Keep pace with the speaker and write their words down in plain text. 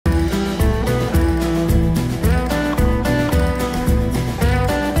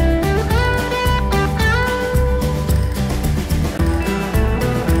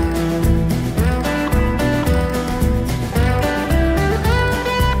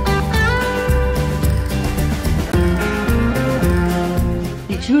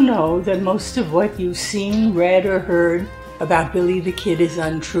know that most of what you've seen, read, or heard about Billy the Kid is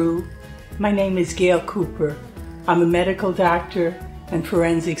untrue? My name is Gale Cooper. I'm a medical doctor and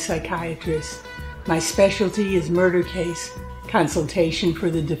forensic psychiatrist. My specialty is murder case consultation for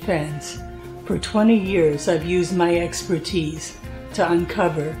the defense. For 20 years, I've used my expertise to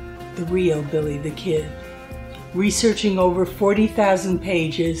uncover the real Billy the Kid. Researching over 40,000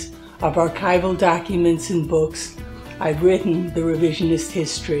 pages of archival documents and books, I've written the revisionist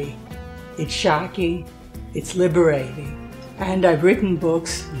history. It's shocking, it's liberating, and I've written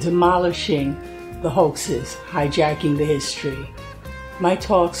books demolishing the hoaxes, hijacking the history. My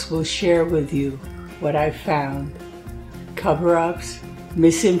talks will share with you what I've found. Cover-ups,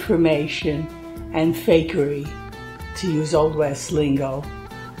 misinformation, and fakery, to use Old West lingo,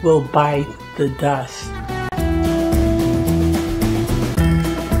 will bite the dust.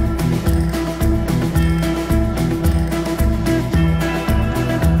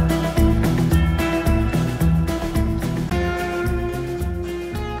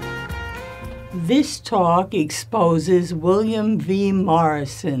 This talk exposes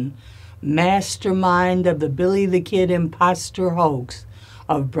WilliamVMorrison, mastermind of the Billy the Kid imposter hoax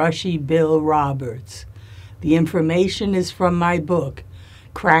of Brushy Bill Roberts. The information is from my book,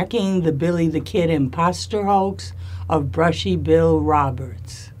 Cracking the Billy the Kid Imposter Hoax of Brushy Bill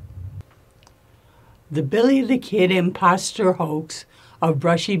Roberts. The Billy the Kid imposter hoax of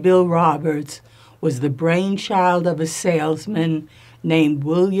Brushy Bill Roberts was the brainchild of a salesman named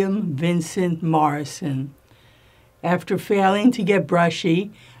William Vincent Morrison. After failing to get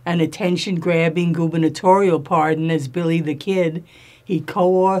Brushy an attention-grabbing gubernatorial pardon as Billy the Kid, he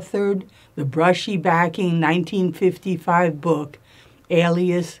co-authored the Brushy-backing 1955 book,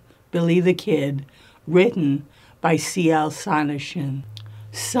 ALIAS Billy the Kid, written by C.L. Sonnichsen.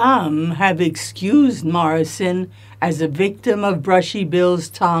 Some have excused Morrison as a victim of Brushy Bill's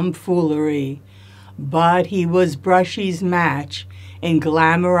tomfoolery, but he was Brushy's match in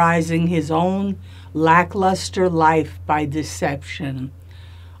glamorizing his own lackluster life by deception.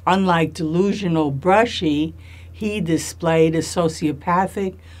 Unlike delusional Brushy, he displayed a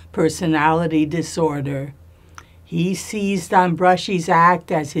sociopathic personality disorder. He seized on Brushy's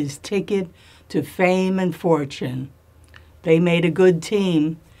act as his ticket to fame and fortune. They made a good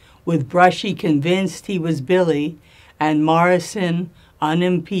team, with Brushy convinced he was Billy and Morrison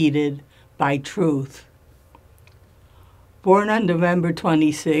unimpeded by truth. Born on November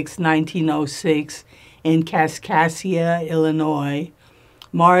 26, 1906, in Kaskaskia, Illinois,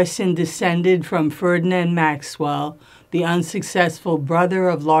 Morrison descended from Ferdinand Maxwell, the unsuccessful brother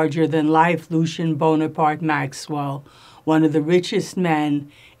of larger-than-life Lucien Bonaparte Maxwell, one of the richest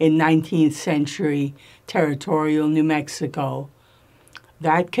men in 19th century territorial New Mexico.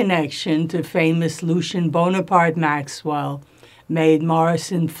 That connection to famous Lucien Bonaparte Maxwell made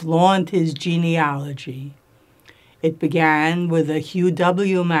Morrison flaunt his genealogy. It began with a Hugh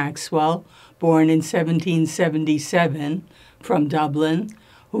W. Maxwell, born in 1777, from Dublin,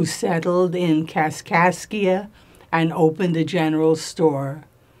 who settled in Kaskaskia and opened a general store.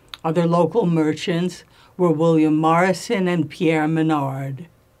 Other local merchants were William Morrison and Pierre Menard.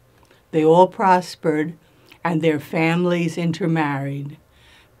 They all prospered, and their families intermarried.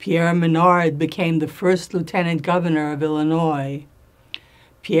 Pierre Menard became the first lieutenant governor of Illinois.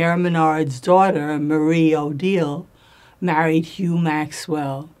 Pierre Menard's daughter, Marie Odile, married Hugh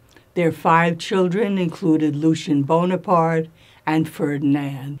Maxwell. Their 5 children included Lucien Bonaparte and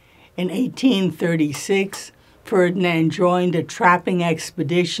Ferdinand. In 1836, Ferdinand joined a trapping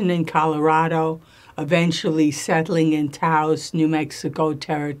expedition in Colorado, eventually settling in Taos, New Mexico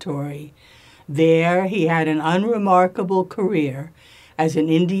territory. There, he had an unremarkable career as an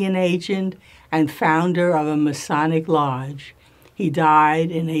Indian agent and founder of a Masonic lodge. He died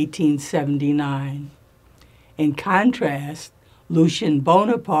in 1879. In contrast, Lucien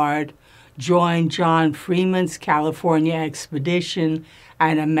Bonaparte joined John Freeman's California expedition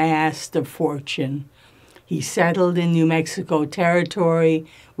and amassed a fortune. He settled in New Mexico territory,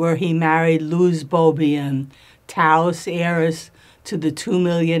 where he married Luz Beaubien, Taos heiress to the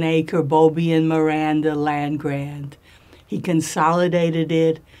 2-million-acre Beaubien-Miranda land grant. He consolidated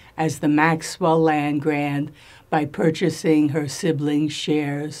it as the Maxwell land grant by purchasing her siblings'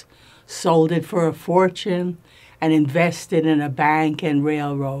 shares, sold it for a fortune, and invested in a bank and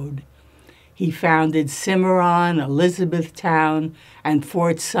railroad. He founded Cimarron, Elizabethtown, and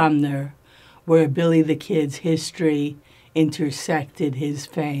Fort Sumner, where Billy the Kid's history intersected his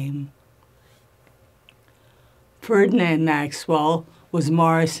fame. Ferdinand Maxwell was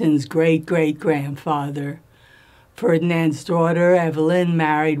Morrison's great-great-grandfather. Ferdinand's daughter, Evelyn,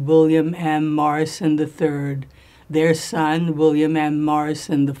 married William M. Morrison III. Their son, William M.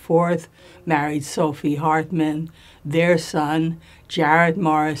 Morrison IV, married Sophie Hartman. Their son, Jared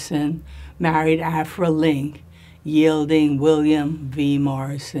Morrison, married Afra Link, yielding William V.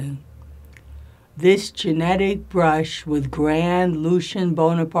 Morrison. This genetic brush with Grand Lucian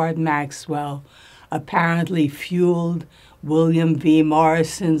Bonaparte Maxwell apparently fueled William V.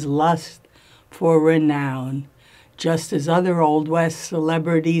 Morrison's lust for renown, just as other Old West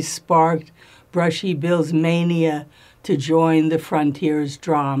celebrities sparked Brushy Bill's mania to join the frontier's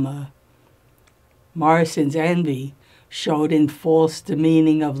drama. Morrison's envy showed in false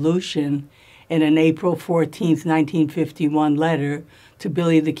demeaning of Lucian in an April 14, 1951 letter to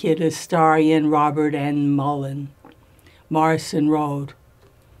Billy the Kid historian Robert N. Mullen. Morrison wrote,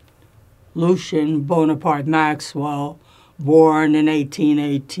 Lucian Bonaparte Maxwell, born in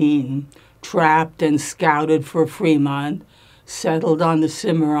 1818, trapped and scouted for Fremont, settled on the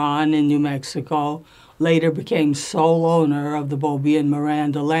Cimarron in New Mexico, later became sole owner of the Bobby and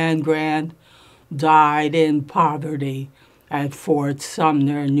Miranda land grant, died in poverty at Fort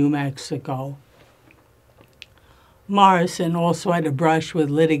Sumner, New Mexico. Morrison also had a brush with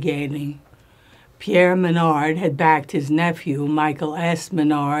litigating. Pierre Menard had backed his nephew, Michael S.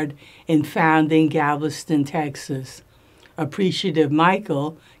 Menard, in founding Galveston, Texas. Appreciative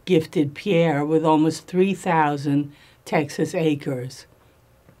Michael gifted Pierre with almost 3,000 Texas acres.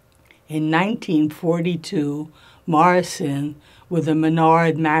 In 1942, Morrison, with a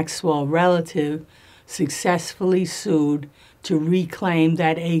Menard Maxwell relative, successfully sued to reclaim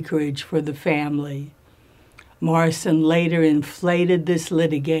that acreage for the family. Morrison later inflated this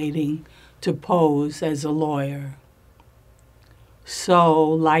litigating to pose as a lawyer. So,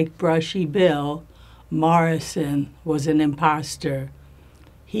 like Brushy Bill, Morrison was an imposter.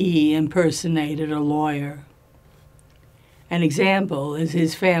 He impersonated a lawyer. An example is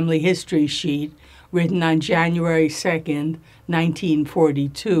his family history sheet written on January 2nd,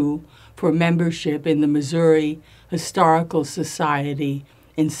 1942, for membership in the Missouri Historical Society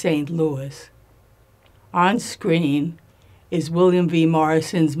in St. Louis. On screen is William V.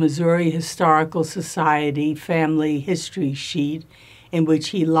 Morrison's Missouri Historical Society family history sheet, in which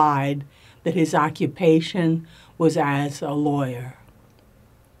he lied that his occupation was as a lawyer.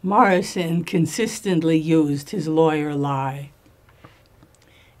 Morrison consistently used his lawyer lie.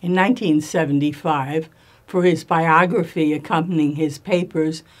 In 1975, for his biography accompanying his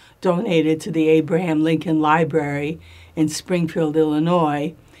papers donated to the Abraham Lincoln Library in Springfield,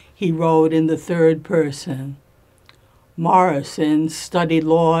 Illinois, he wrote in the third person, Morrison studied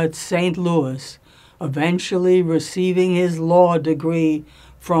law at St. Louis, eventually receiving his law degree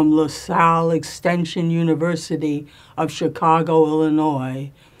from LaSalle Extension University of Chicago,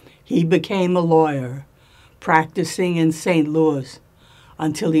 Illinois. He became a lawyer, practicing in St. Louis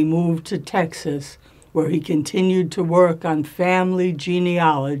until he moved to Texas, where he continued to work on family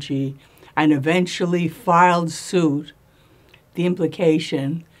genealogy and eventually filed suit, the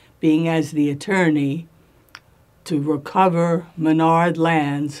implication being as the attorney, to recover Menard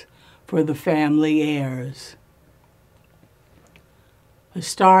lands for the family heirs.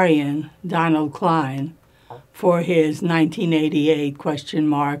 Historian Donald Klein, for his 1988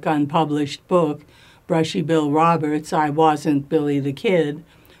 unpublished book, Brushy Bill Roberts, I Wasn't Billy the Kid,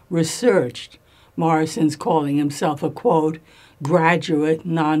 researched Morrison's calling himself a, quote, graduate,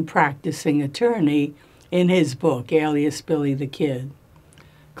 non-practicing attorney in his book, Alias Billy the Kid.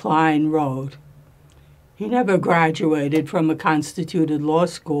 Klein wrote, he never graduated from a constituted law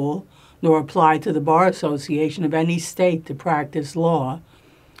school, nor applied to the Bar Association of any state to practice law.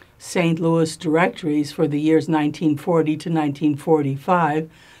 St. Louis directories for the years 1940 to 1945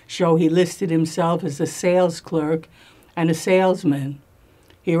 show he listed himself as a sales clerk and a salesman.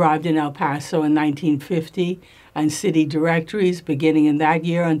 He arrived in El Paso in 1950, and city directories beginning in that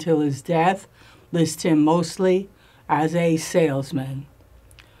year until his death list him mostly as a salesman.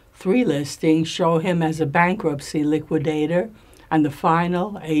 3 listings show him as a bankruptcy liquidator, and the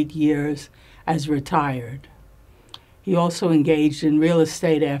final 8 years as retired. He also engaged in real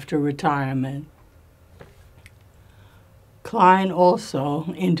estate after retirement. Klein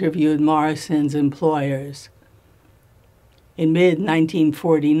also interviewed Morrison's employers. In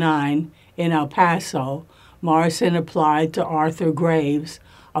mid-1949, in El Paso, Morrison applied to Arthur Graves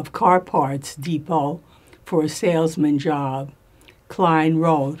of Car Parts Depot for a salesman job. Klein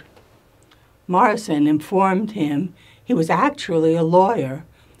wrote, Morrison informed him he was actually a lawyer,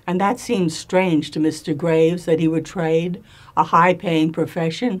 and that seemed strange to Mr. Graves that he would trade a high-paying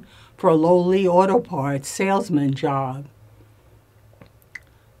profession for a lowly auto parts salesman job.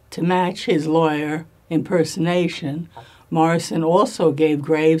 To match his lawyer impersonation, Morrison also gave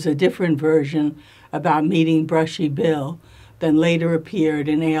Graves a different version about meeting Brushy Bill than later appeared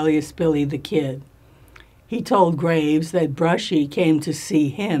in Alias Billy the Kid. He told Graves that Brushy came to see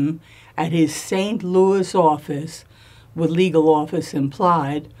him at his St. Louis office, with legal office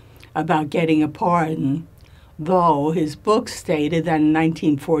implied, about getting a pardon, though his book stated that in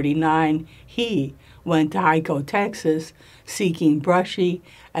 1949 he went to Hyco, Texas, seeking Brushy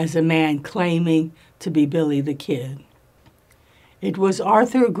as a man claiming to be Billy the Kid. It was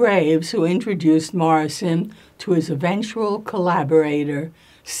Arthur Graves who introduced Morrison to his eventual collaborator,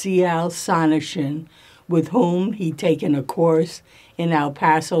 C.L. Sonnichsen, with whom he'd taken a course in El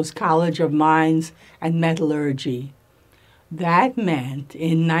Paso's College of Mines and Metallurgy. That meant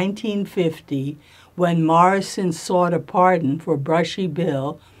in 1950, when Morrison sought a pardon for Brushy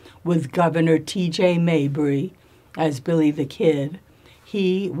Bill with Governor T.J. Mabry as Billy the Kid,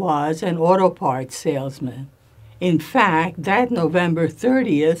 he was an auto parts salesman. In fact, that November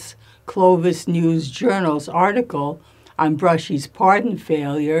 30th Clovis News-Journal's article on Brushy's pardon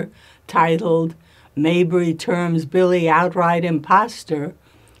failure, titled "Mabry Terms Billy Outright Imposter,"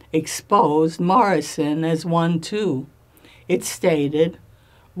 exposed Morrison as one too. It stated,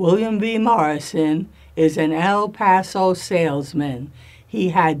 "WilliamVMorrison is an El Paso salesman. He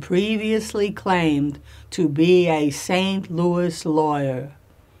had previously claimed to be a St. Louis lawyer."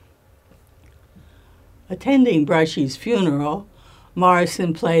 Attending Brushy's funeral,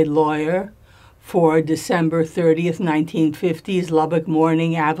 Morrison played lawyer for December 30th, 1950's Lubbock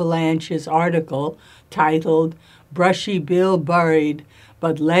Morning Avalanche's article titled "Brushy Bill Buried,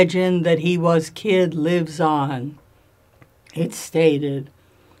 but Legend That He Was Kid Lives On." It stated,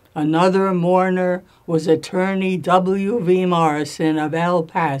 "Another mourner was attorney W.V. Morrison of El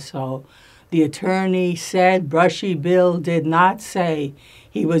Paso. The attorney said Brushy Bill did not say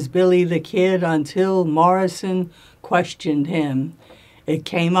he was Billy the Kid until Morrison questioned him. It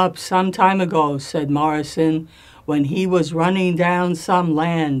came up some time ago," said Morrison, "when he was running down some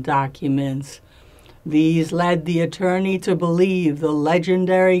land documents. These led the attorney to believe the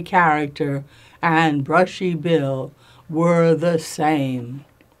legendary character and Brushy Bill were the same."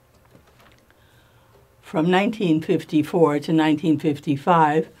 From 1954 to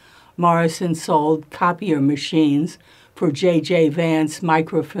 1955, Morrison sold copier machines for J.J. Vance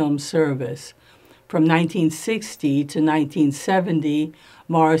Microfilm Service. From 1960 to 1970,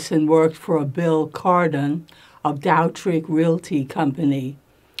 Morrison worked for Bill Carden of Dowtrick Realty Company.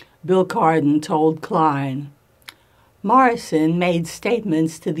 Bill Carden told Klein, "Morrison made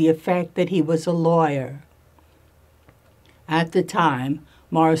statements to the effect that he was a lawyer." At the time,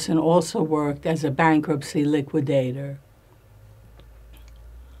 Morrison also worked as a bankruptcy liquidator.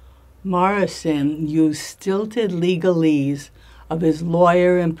 Morrison used stilted legalese of his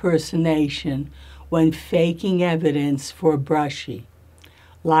lawyer impersonation when faking evidence for Brushy,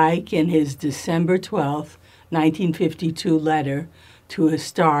 like in his December 12, 1952 letter to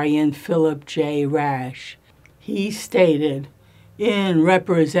historian Philip J. Rash. He stated, in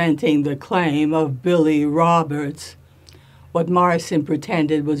representing the claim of Billy Roberts, what Morrison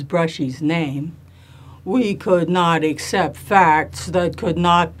pretended was Brushy's name, "We could not accept facts that could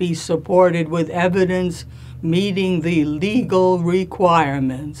not be supported with evidence meeting the legal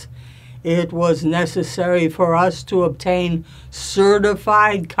requirements. It was necessary for us to obtain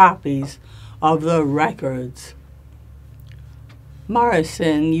certified copies of the records."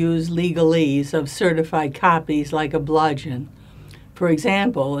 Morrison used legalese of certified copies like a bludgeon. For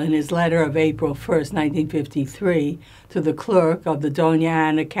example, in his letter of April 1st, 1953, to the clerk of the Doña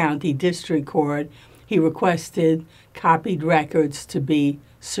Ana County District Court, he requested copied records to be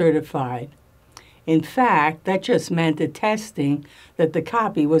certified. In fact, that just meant attesting that the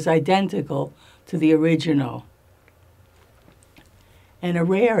copy was identical to the original. In a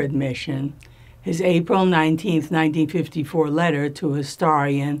rare admission, his April 19, 1954 letter to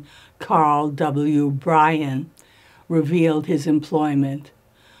historian Carl W. Bryan revealed his employment.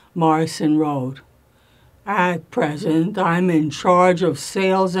 Morrison wrote, "At present, I'm in charge of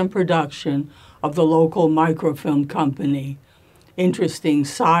sales and production of the local microfilm company. Interesting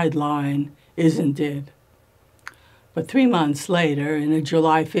sideline, isn't it?" But 3 months later, in a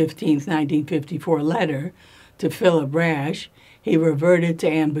July 15, 1954 letter to Philip Rash, he reverted to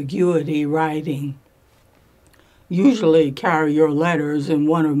ambiguity, writing, "Usually carry your letters in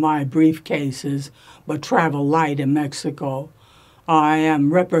one of my briefcases, but travel light in Mexico. I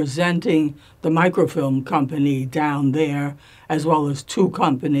am representing the microfilm company down there, as well as 2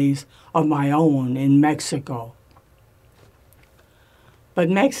 companies of my own in Mexico." But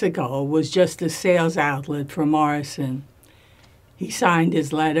Mexico was just a sales outlet for Morrison. He signed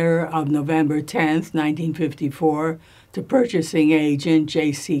his letter of November 10, 1954, to purchasing agent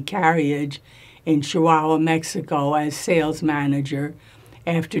J.C. Carriage in Chihuahua, Mexico, as sales manager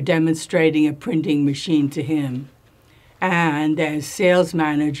after demonstrating a printing machine to him. And as sales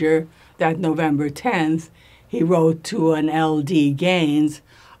manager that November 10th, he wrote to an L.D. Gaines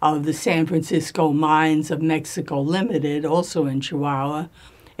of the San Francisco Mines of Mexico Limited, also in Chihuahua,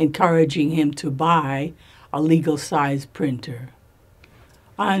 encouraging him to buy a legal-size printer.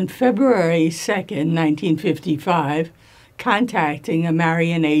 On February 2nd, 1955, contacting a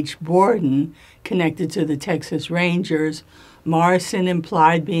Marion H. Borden connected to the Texas Rangers, Morrison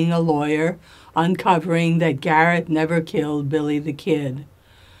implied being a lawyer, uncovering that Garrett never killed Billy the Kid.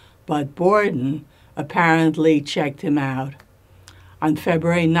 But Borden apparently checked him out. On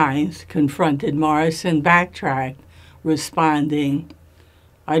February 9th, confronted Morrison backtracked, responding,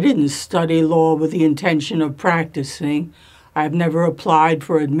 "I didn't study law with the intention of practicing. I have never applied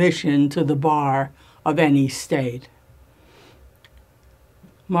for admission to the bar of any state."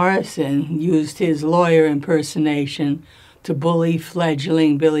 Morrison used his lawyer impersonation to bully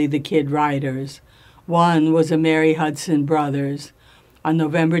fledgling Billy the Kid writers. One was a Mary Hudson Brothers. On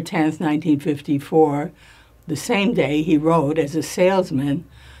November 10, 1954, the same day he wrote as a salesman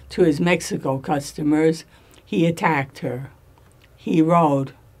to his Mexico customers, he attacked her. He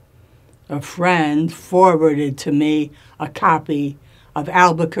wrote, "A friend forwarded to me a copy of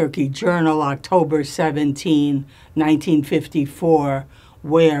Albuquerque Journal, October 17, 1954,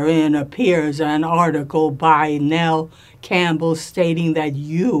 wherein appears an article by Nell Campbell stating that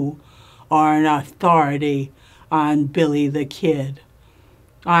you are an authority on Billy the Kid.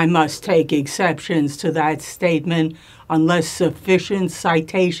 I must take exceptions to that statement unless sufficient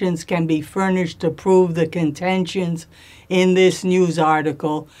citations can be furnished to prove the contentions in this news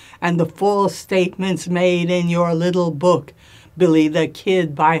article and the false statements made in your little book, Billy the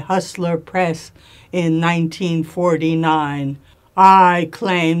Kid, by Hustler Press in 1949. I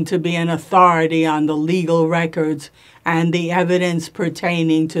claim to be an authority on the legal records and the evidence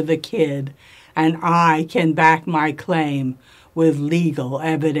pertaining to the kid, and I can back my claim with legal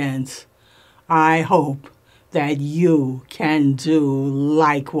evidence. I hope that you can do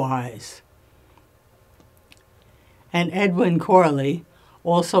likewise." And Edwin Corley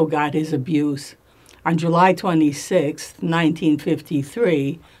also got his abuse. On July 26,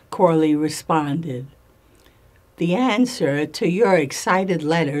 1953, Corley responded, "The answer to your excited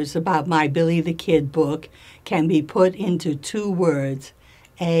letters about my Billy the Kid book can be put into 2 words,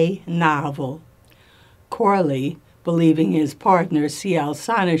 a novel." Corley, believing his partner C.L.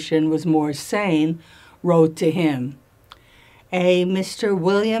 Sonnichsen was more sane, wrote to him, "A Mr.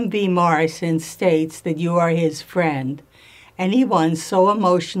 WilliamVMorrison states that you are his friend. Anyone so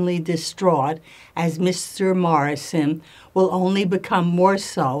emotionally distraught as Mr. Morrison will only become more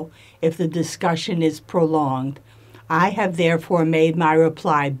so if the discussion is prolonged. I have therefore made my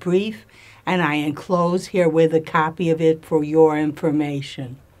reply brief, and I enclose herewith a copy of it for your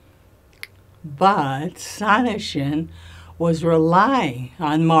information." But Sonnichsen was relying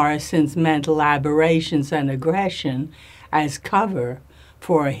on Morrison's mental aberrations and aggression as cover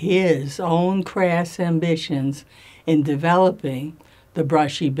for his own crass ambitions in developing the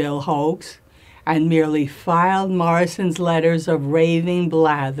Brushy Bill hoax, and merely filed Morrison's letters of raving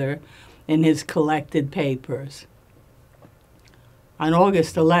blather in his collected papers. On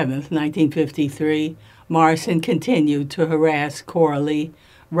August 11, 1953, Morrison continued to harass Corley,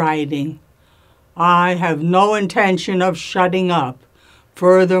 writing, "I have no intention of shutting up.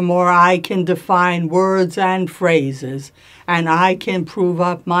 Furthermore, I can define words and phrases, and I can prove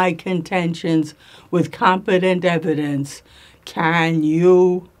up my contentions with competent evidence. Can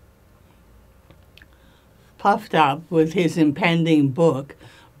you?" Puffed up with his impending book,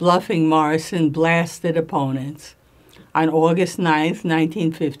 bluffing Morrison blasted opponents. On August 9,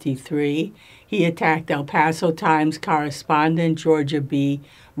 1953, he attacked El Paso Times correspondent Georgia B.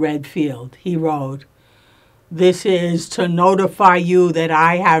 Redfield. He wrote, "This is to notify you that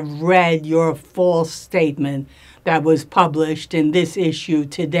I have read your false statement that was published in this issue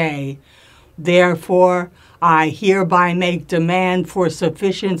today. Therefore, I hereby make demand for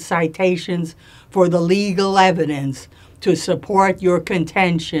sufficient citations for the legal evidence to support your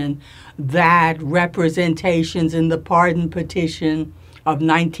contention that representations in the pardon petition of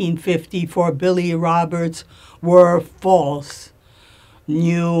 1950 for Billy Roberts were false.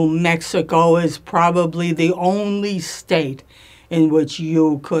 New Mexico is probably the only state in which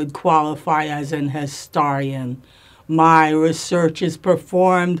you could qualify as an historian. My research is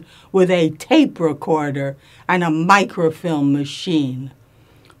performed with a tape recorder and a microfilm machine.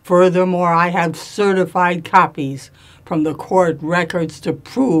 Furthermore, I have certified copies from the court records to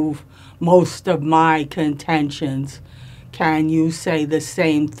prove most of my contentions. Can you say the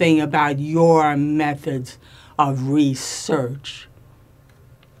same thing about your methods of research?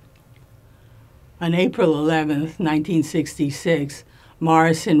 On April 11, 1966,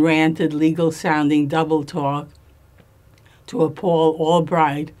 Morrison ranted legal-sounding double talk to a Paul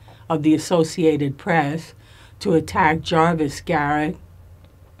Albright of the Associated Press, to attack Jarvis Garrett,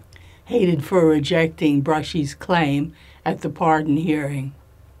 hated for rejecting Brushy's claim at the pardon hearing.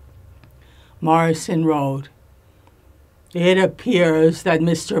 Morrison wrote, "It appears that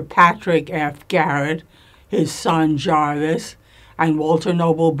Mr. Patrick F. Garrett, his son Jarvis, and Walter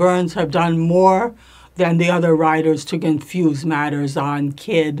Noble Burns have done more than the other writers to confuse matters on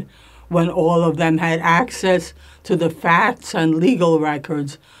Kid, when all of them had access to the facts and legal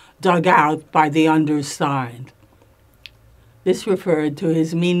records dug out by the undersigned." This referred to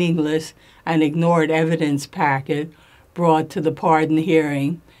his meaningless and ignored evidence packet brought to the pardon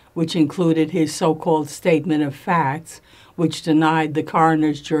hearing, which included his so-called statement of facts, which denied the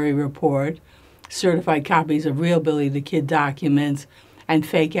coroner's jury report, certified copies of real Billy the Kid documents, and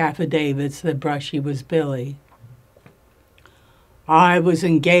fake affidavits that Brushy was Billy. "I was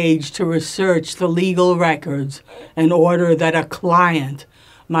engaged to research the legal records in order that a client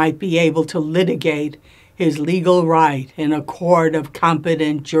might be able to litigate his legal right in a court of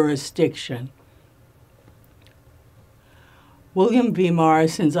competent jurisdiction."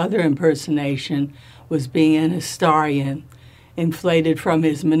 WilliamVMorrison's other impersonation was being an historian, inflated from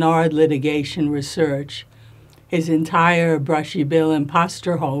his Menard litigation research. His entire Brushy Bill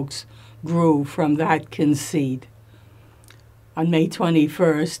Imposter Hoax grew from that conceit. On May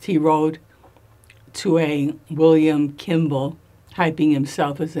 21st, he wrote to a William Kimball, hyping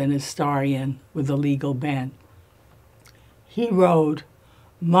himself as an historian with a legal bent. He wrote,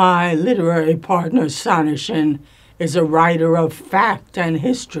 "My literary partner Sonnichsen is a writer of fact and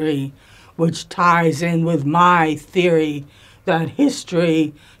history, which ties in with my theory that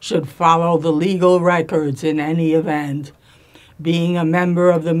history should follow the legal records in any event. Being a member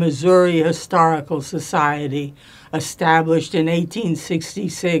of the Missouri Historical Society, established in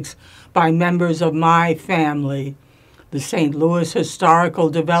 1866 by members of my family, the St. Louis Historical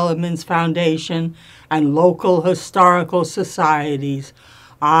Developments Foundation, and local historical societies,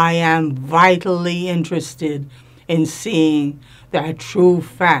 I am vitally interested in seeing that true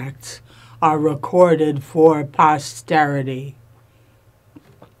facts are recorded for posterity."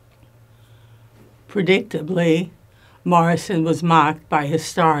 Predictably, Morrison was mocked by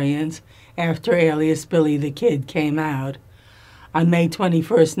historians after Alias Billy the Kid came out. On May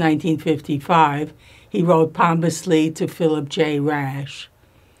 21, 1955, he wrote pompously to Philip J. Rash,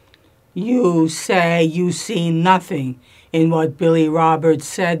 "You say you see nothing in what Billy Roberts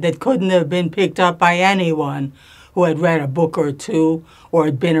said that couldn't have been picked up by anyone who had read a book or two or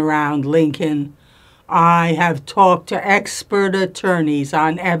had been around Lincoln. I have talked to expert attorneys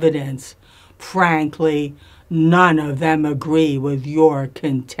on evidence. Frankly, none of them agree with your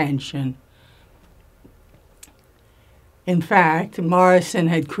contention." In fact, Morrison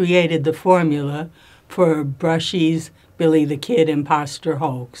had created the formula for Brushy's Billy the Kid Imposter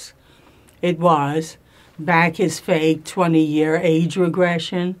Hoax. It was back his fake 20-year age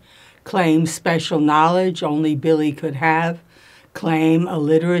regression, claim special knowledge only Billy could have, claim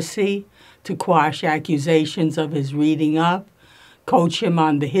illiteracy to quash accusations of his reading up, coach him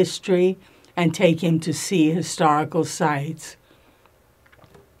on the history, and take him to see historical sites.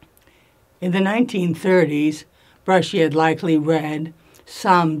 In the 1930s, Brushy had likely read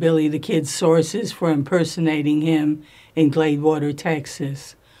some Billy the Kid sources for impersonating him in Gladewater,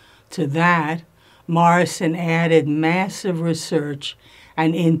 Texas. To that, Morrison added massive research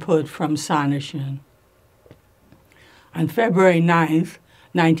and input from Sonnichsen. On February 9,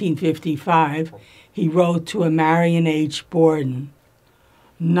 1955, he wrote to a Marion H. Borden,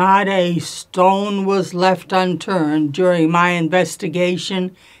 "Not a stone was left unturned during my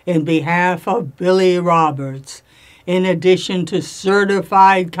investigation in behalf of Billy Roberts. In addition to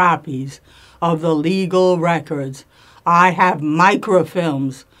certified copies of the legal records, I have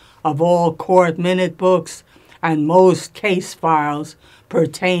microfilms of all court minute books and most case files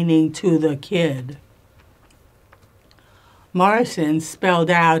pertaining to the Kid." Morrison spelled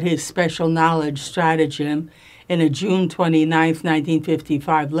out his special knowledge stratagem in a June 29,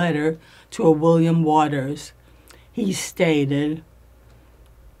 1955 letter to a William Waters. He stated,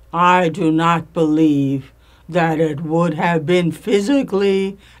 "I do not believe that it would have been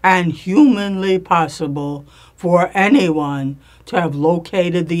physically and humanly possible for anyone to have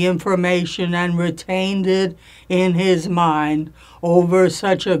located the information and retained it in his mind over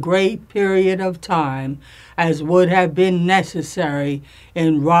such a great period of time as would have been necessary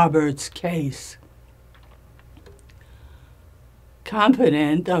in Robert's case.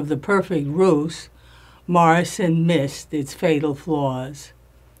 Confident of the perfect ruse, Morrison missed its fatal flaws.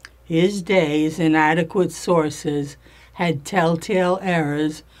 His day's inadequate sources had telltale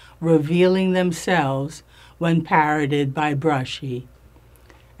errors revealing themselves when parroted by Brushy,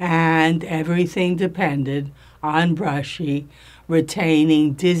 and everything depended on Brushy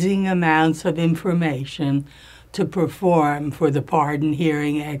retaining dizzying amounts of information to perform for the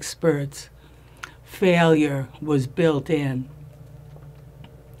pardon-hearing experts. Failure was built in.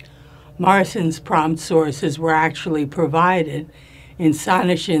 Morrison's prompt sources were actually provided in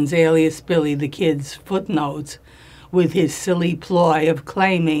Sonnichsen's Alias Billy the Kid's footnotes, with his silly ploy of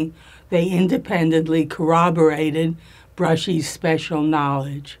claiming they independently corroborated Brushy's special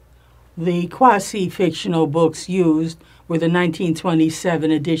knowledge. The quasi-fictional books used were the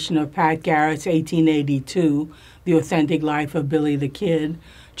 1927 edition of Pat Garrett's 1882, The Authentic Life of Billy the Kid,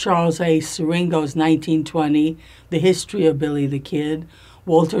 Charles A. Siringo's 1920, The History of Billy the Kid,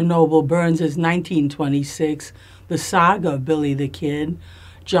 Walter Noble Burns's 1926, The Saga of Billy the Kid,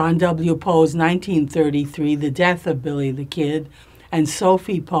 John W. Poe's 1933, The Death of Billy the Kid, and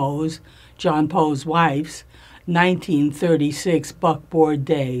Sophie Poe's, John Poe's wife's, 1936 Buckboard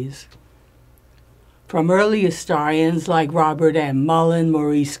Days. From early historians like Robert M. Mullen,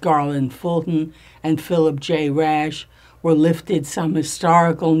 Maurice Garland Fulton, and Philip J. Rash were lifted some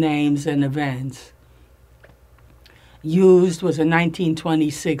historical names and events. Used was a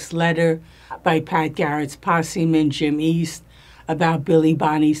 1926 letter by Pat Garrett's posseman Jim East about Billy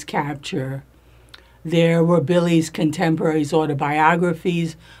Bonney's capture. There were Billy's contemporaries'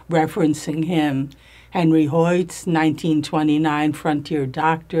 autobiographies referencing him: Henry Hoyt's 1929 Frontier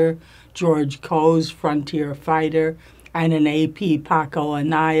Doctor, George Coe's Frontier Fighter, and an A.P. Paco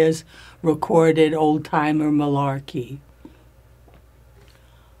Anaya's recorded old-timer malarkey.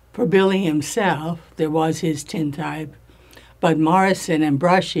 For Billy himself, there was his tintype, but Morrison and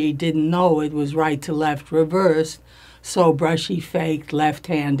Brushy didn't know it was right-to-left reversed, so Brushy faked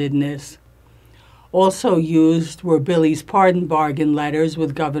left-handedness. Also used were Billy's pardon bargain letters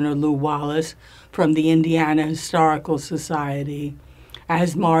with Governor Lew Wallace from the Indiana Historical Society.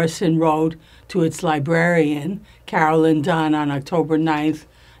 As Morrison wrote to its librarian, Carolyn Dunn, on October 9,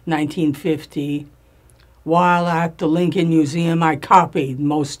 1950, "While at the Lincoln Museum, I copied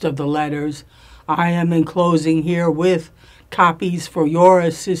most of the letters. I am enclosing herewith copies for your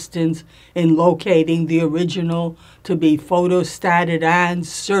assistance in locating the original to be photostated and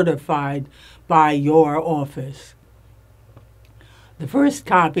certified by your office." The first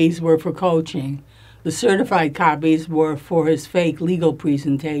copies were for coaching. The certified copies were for his fake legal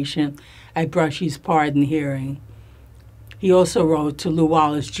presentation at Brushy's pardon hearing. He also wrote to Lew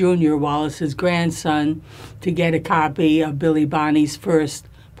Wallace Jr., Wallace's grandson, to get a copy of Billy Bonney's first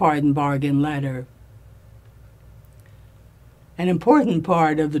pardon bargain letter. An important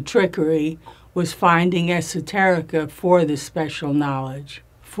part of the trickery was finding esoterica for this special knowledge.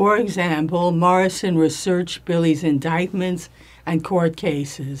 For example, Morrison researched Billy's indictments and court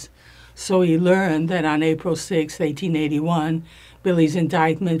cases, so he learned that on April 6, 1881, Billy's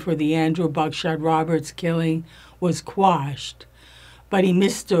indictment for the Andrew Buckshot Roberts killing was quashed. But he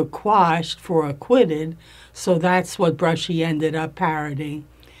mistook quashed for acquitted, so that's what Brushy ended up parroting.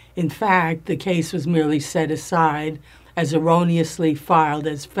 In fact, the case was merely set aside as erroneously filed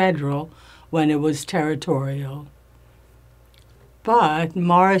as federal when it was territorial. But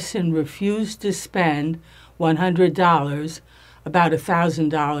Morrison refused to spend $100, about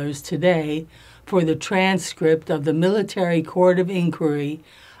 $1,000 today, for the transcript of the Military Court of Inquiry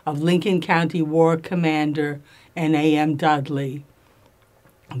of Lincoln County War Commander N.A.M. Dudley.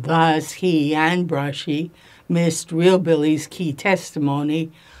 Thus, he and Brushy missed real Billy's key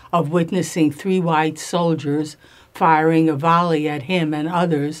testimony of witnessing 3 white soldiers firing a volley at him and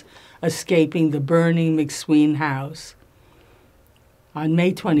others escaping the burning McSween house. On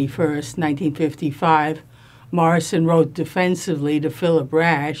May 21, 1955, Morrison wrote defensively to Philip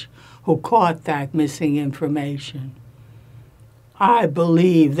Rash, who caught that missing information. "I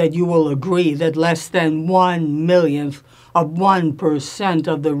believe that you will agree that less than 1/1,000,000th of 1%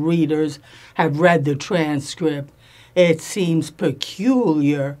 of the readers have read the transcript. It seems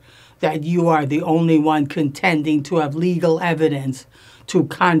peculiar that you are the only one contending to have legal evidence to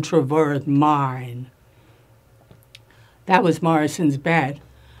controvert mine." That was Morrison's bet.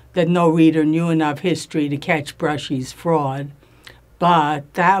 that no reader knew enough history to catch Brushy's fraud,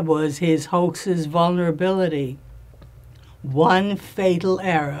 but that was his hoax's vulnerability. One fatal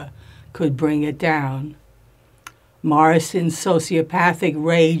error could bring it down. Morrison's sociopathic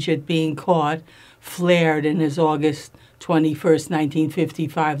rage at being caught flared in his August 21st,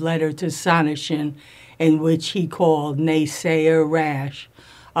 1955 letter to Sonnichsen, in which he called naysayer Rash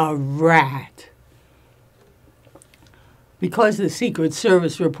a rat. Because the Secret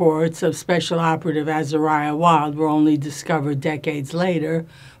Service reports of Special Operative Azariah Wild were only discovered decades later,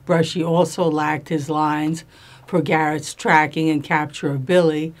 Brushy also lacked his lines for Garrett's tracking and capture of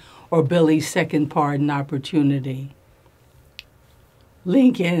Billy, or Billy's second pardon opportunity.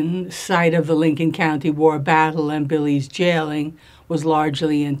 Lincoln, site of the Lincoln County War battle and Billy's jailing, was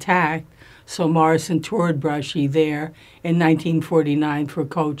largely intact, so Morrison toured Brushy there in 1949 for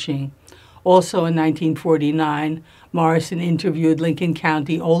coaching. Also in 1949, Morrison interviewed Lincoln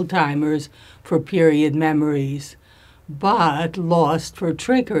County old-timers for period memories. But lost for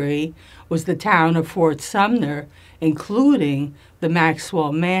trickery was the town of Fort Sumner, including the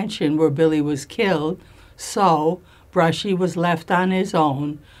Maxwell Mansion where Billy was killed, so Brushy was left on his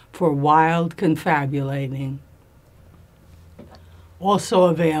own for wild confabulating. Also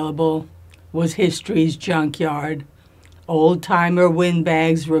available was history's junkyard, old-timer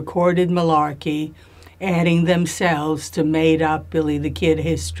windbags recorded malarkey, adding themselves to made-up Billy the Kid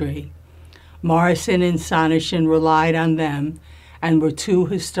history. Morrison and Sonnichsen relied on them and were too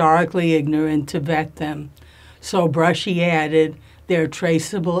historically ignorant to vet them, so Brushy added their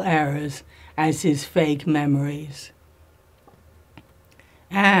traceable errors as his fake memories.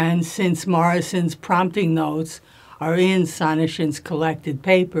 And since Morrison's prompting notes are in Sonnichsen's collected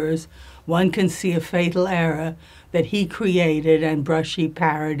papers, one can see a fatal error that he created and Brushy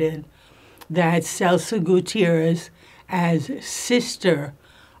parroted, that Celsa Gutierrez, as sister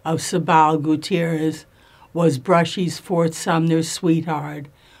of Sabal Gutierrez, was Brushy's Fort Sumner sweetheart,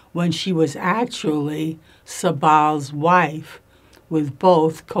 when she was actually Sabal's wife, with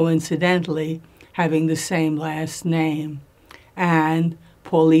both coincidentally having the same last name, and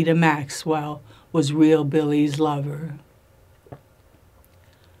Paulita Maxwell was real Billy's lover.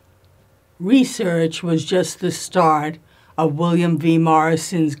 Research was just the start of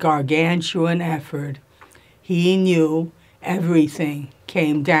WilliamVMorrison's gargantuan effort. He knew everything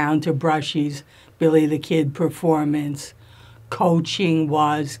came down to Brushy's Billy the Kid performance. Coaching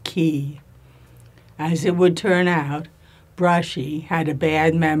was key. As it would turn out, Brushy had a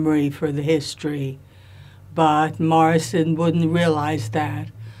bad memory for the history, but Morrison wouldn't realize that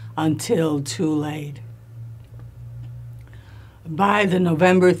until too late. By the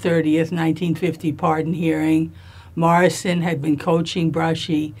November 30th, 1950 pardon hearing, Morrison had been coaching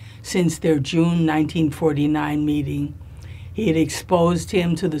Brushy since their June 1949 meeting. He had exposed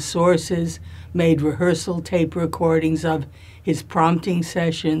him to the sources, made rehearsal tape recordings of his prompting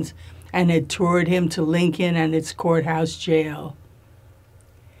sessions, and had toured him to Lincoln and its courthouse jail.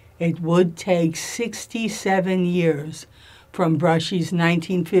 It would take 67 years from Brushy's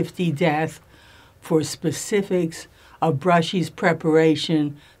 1950 death for specifics of Brushy's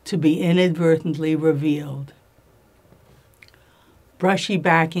preparation to be inadvertently revealed. Brushy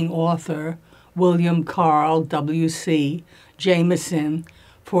backing author William Carl W.C. Jameson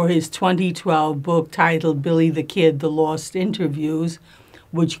for his 2012 book titled Billy the Kid, The Lost Interviews,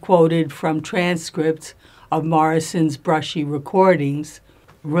 which quoted from transcripts of Morrison's Brushy recordings,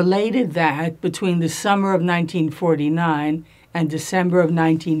 related that between the summer of 1949 and December of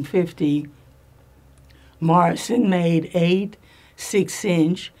 1950, Morrison made 8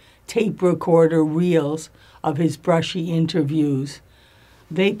 6-inch tape recorder reels of his Brushy interviews.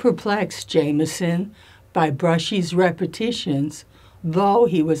 They perplexed Jameson by Brushy's repetitions, though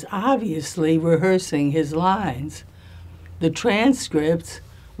he was obviously rehearsing his lines. The transcripts,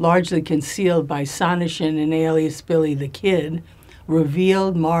 largely concealed by Sonnichsen and ALIAS Billy the Kid,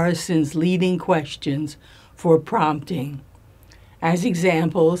 revealed Morrison's leading questions for prompting. As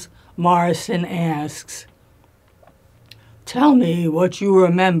examples, Morrison asks, "Tell me what you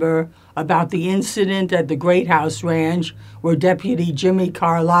remember about the incident at the Great House Ranch where Deputy Jimmy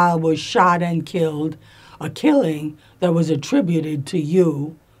Carlisle was shot and killed, a killing that was attributed to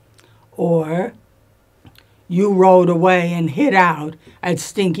you." Or, "You rode away and hid out at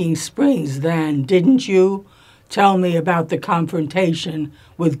Stinking Springs then, didn't you? Tell me about the confrontation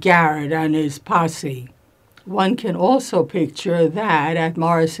with Garrett and his posse." One can also picture that at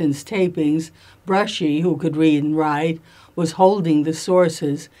Morrison's tapings, Brushy, who could read and write, was holding the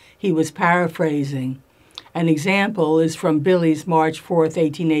sources he was paraphrasing. An example is from Billy's March 4,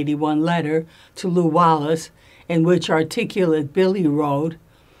 1881 letter to Lew Wallace, in which articulate Billy wrote,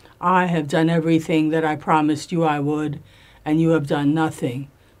 I have done everything that I promised you I would, and you have done nothing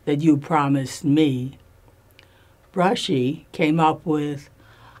that you promised me. Brushy came up with,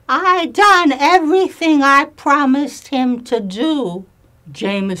 I done everything I promised him to do.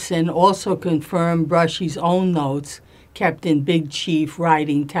 Jameson also confirmed Brushy's own notes kept in Big Chief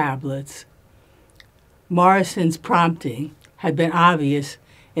writing tablets. Morrison's prompting had been obvious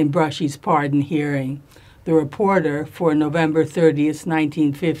in Brushy's pardon hearing. The reporter for November 30th,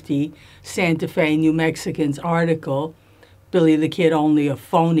 1950, Santa Fe, New Mexican's article, Billy the Kid Only a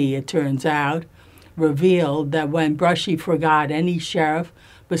Phony, it turns out, revealed that when Brushy forgot any sheriff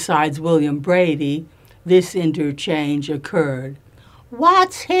besides William Brady, this interchange occurred.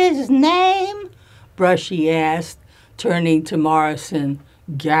 What's his name? Brushy asked, turning to Morrison.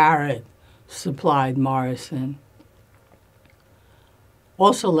 Garrett, supplied Morrison.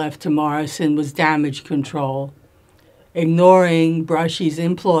 Also left to Morrison was damage control. Ignoring Brushy's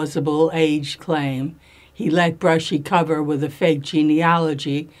implausible age claim, he let Brushy cover with a fake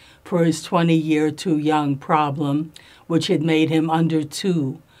genealogy for his 20-year too young problem, which had made him under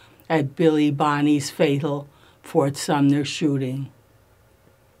 2 at Billy Bonney's fatal Fort Sumner shooting.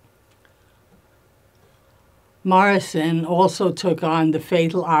 Morrison also took on the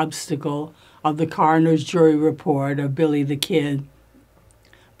fatal obstacle of the coroner's jury report of Billy the Kid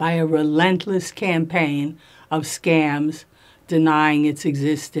by a relentless campaign of scams denying its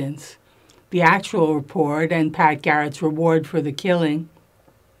existence. The actual report and Pat Garrett's reward for the killing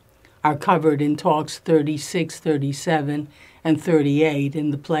are covered in talks 36, 37, and 38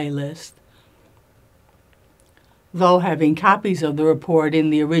 in the playlist. Though having copies of the report in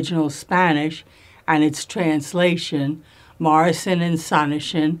the original Spanish and its translation, Morrison and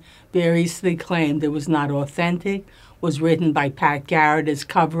Sonnichsen variously claimed it was not authentic, was written by Pat Garrett as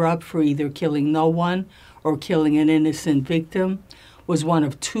cover-up for either killing no one or killing an innocent victim, was one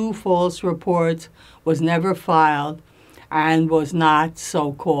of 2 false reports, was never filed, and was not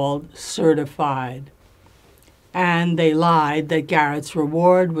so-called certified. And they lied that Garrett's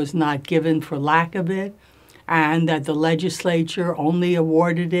reward was not given for lack of it, and that the legislature only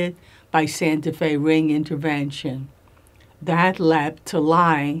awarded it by Santa Fe ring intervention. That leapt to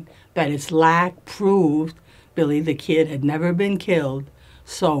lying that its lack proved Billy the Kid had never been killed,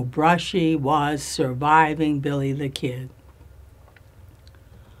 so Brushy was surviving Billy the Kid.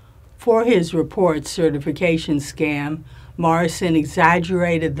 For his report certification scam, Morrison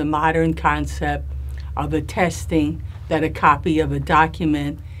exaggerated the modern concept of attesting that a copy of a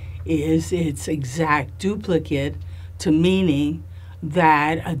document is its exact duplicate to meaning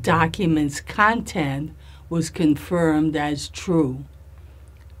that a document's content was confirmed as true.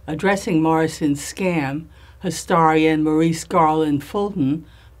 Addressing Morrison's scam, historian Maurice Garland Fulton,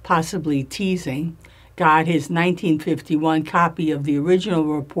 possibly teasing, got his 1951 copy of the original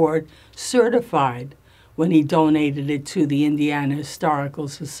report certified when he donated it to the Indiana Historical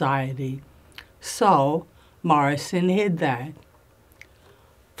Society. So, Morrison hid that.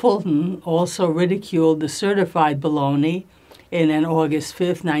 Fulton also ridiculed the certified baloney in an August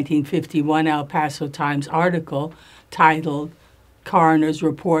 5, 1951 El Paso Times article titled, Coroner's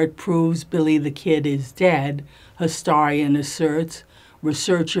Report Proves Billy the Kid is Dead, Historian Asserts,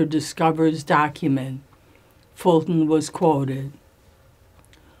 Researcher Discovers Document. Fulton was quoted.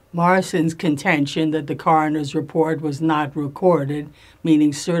 Morrison's contention that the coroner's report was not recorded,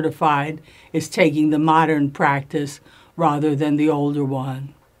 meaning certified, is taking the modern practice rather than the older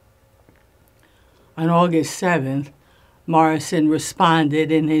one. On August 7th, Morrison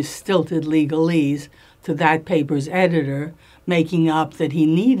responded in his stilted legalese to that paper's editor, making up that he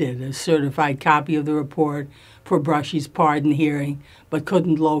needed a certified copy of the report for Brushy's pardon hearing, but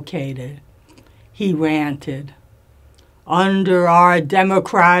couldn't locate it. He ranted, "Under our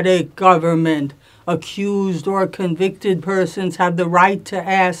democratic government, accused or convicted persons have the right to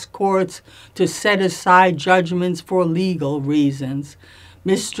ask courts to set aside judgments for legal reasons.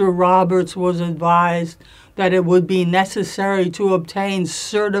 Mr. Roberts was advised that it would be necessary to obtain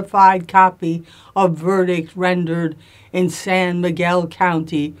certified copy of verdict rendered in San Miguel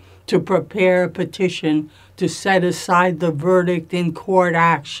County to prepare a petition to set aside the verdict in court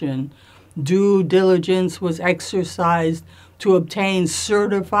action. Due diligence was exercised to obtain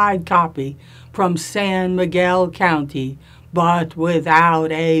certified copy from San Miguel County, but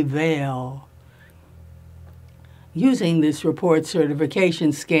without avail." Using this report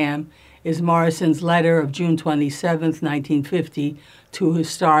certification scam is Morrison's letter of June 27, 1950, to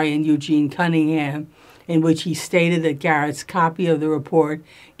historian Eugene Cunningham, in which he stated that Garrett's copy of the report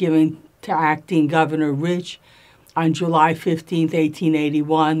given to acting Governor Rich on July 15,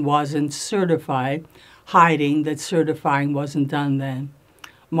 1881, wasn't certified, hiding that certifying wasn't done then.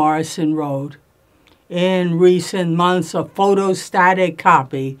 Morrison wrote. In recent months, a photostatic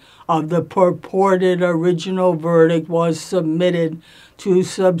copy of the purported original verdict was submitted to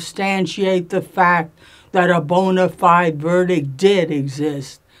substantiate the fact that a bona fide verdict did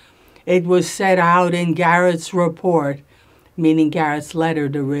exist. It was set out in Garrett's report, meaning Garrett's letter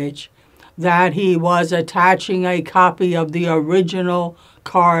to Rich, that he was attaching a copy of the original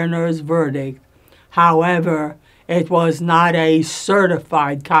coroner's verdict. However, it was not a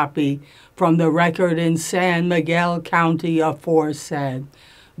certified copy from the record in San Miguel County aforesaid.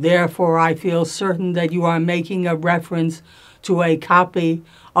 Therefore, I feel certain that you are making a reference to a copy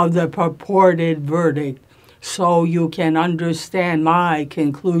of the purported verdict, so you can understand my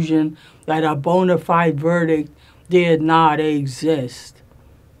conclusion that a bona fide verdict did not exist.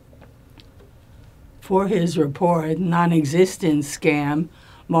 For his report, Non-Existent Scam,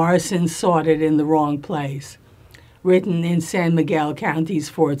 Morrison sought it in the wrong place. Written in San Miguel County's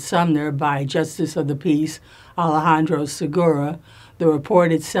Fort Sumner by Justice of the Peace Alejandro Segura, the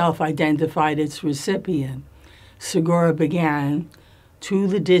report itself identified its recipient. Segura began, "To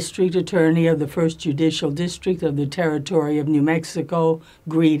the District Attorney of the First Judicial District of the Territory of New Mexico,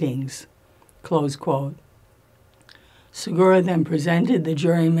 greetings." Close quote. Segura then presented the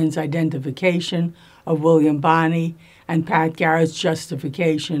juryman's identification of William Bonney and Pat Garrett's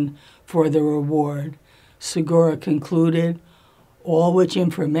justification for the reward. Segura concluded, "All which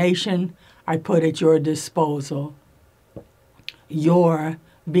information I put at your disposal." Your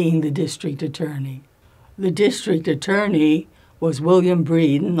being the district attorney. The district attorney was William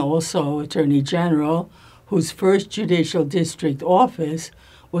Breeden, also Attorney General, whose first judicial district office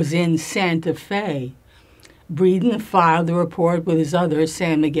was in Santa Fe. Breeden filed the report with his other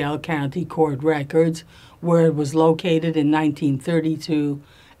San Miguel County court records, where it was located in 1932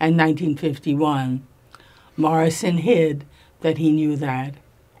 and 1951. Morrison hid that he knew that.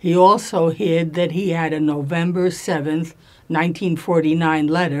 He also hid that he had a November 7, 1949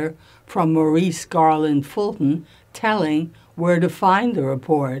 letter from Maurice Garland Fulton telling where to find the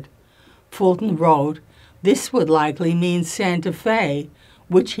report. Fulton wrote, "This would likely mean Santa Fe,"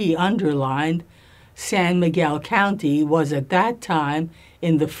 which he underlined. San Miguel County was at that time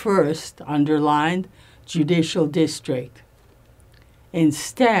in the first, underlined, judicial district.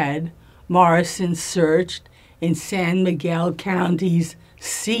 Instead, Morrison searched in San Miguel County's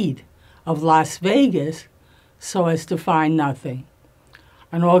seat of Las Vegas so as to find nothing.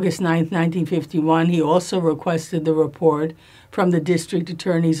 On August 9, 1951, he also requested the report from the district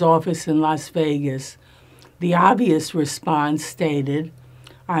attorney's office in Las Vegas. The obvious response stated,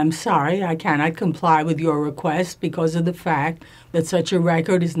 "I'm sorry, I cannot comply with your request because of the fact that such a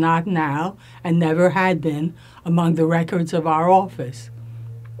record is not now and never had been among the records of our office."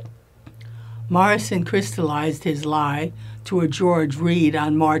 Morrison crystallized his lie to a George Reed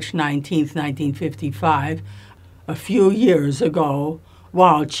on March 19, 1955, a few years ago.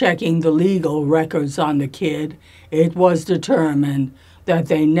 While checking the legal records on the kid, it was determined that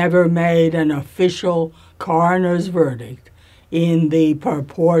they never made an official coroner's verdict in the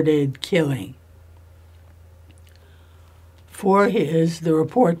purported killing. For the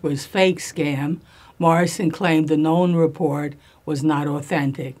report was fake scam, Morrison claimed the known report was not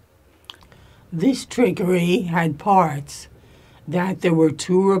authentic. This trickery had parts: that there were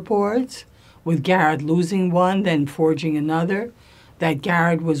two reports, with Garrett losing one, then forging another, that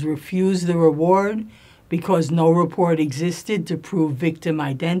Garrett was refused the reward because no report existed to prove victim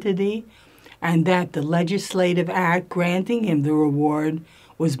identity, and that the legislative act granting him the reward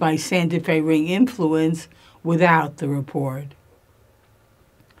was by Santa Fe ring influence without the report.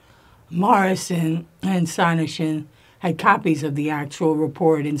 Morrison and Sonnichsen had copies of the actual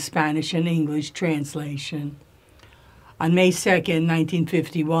report in Spanish and English translation. On May 2,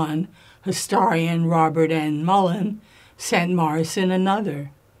 1951, historian Robert N. Mullen sent Morrison another.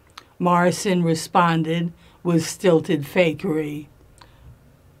 Morrison responded with stilted fakery.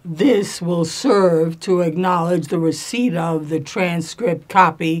 "This will serve to acknowledge the receipt of the transcript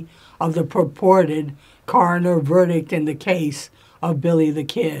copy of the purported coroner verdict in the case of Billy the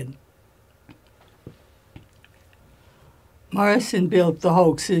Kid." Morrison built the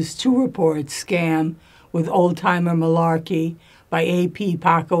hoax's two-report scam with old-timer malarkey by A.P.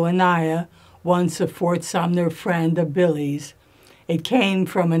 Paco Anaya, once a Fort Sumner friend of Billy's. It came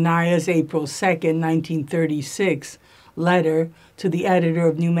from Anaya's April 2, 1936, letter to the editor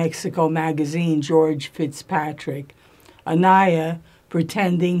of New Mexico magazine, George Fitzpatrick. Anaya,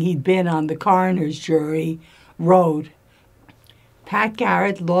 pretending he'd been on the coroner's jury, wrote, "Pat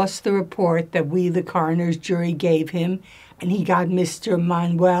Garrett lost the report that we, the coroner's jury, gave him, and he got Mr.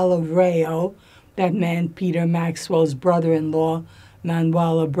 Manuel Arreo," that meant Peter Maxwell's brother-in-law,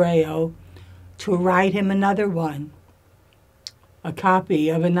 Manuel Abreu, to write him another one. A copy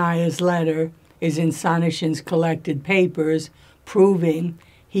of Anaya's letter is in Sonnichsen's collected papers, proving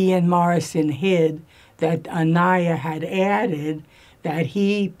he and Morrison hid that Anaya had added that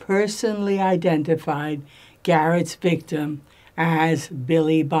he personally identified Garrett's victim as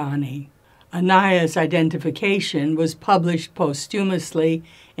Billy Bonney. Anaya's identification was published posthumously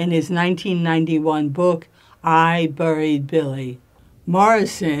in his 1991 book, I Buried Billy.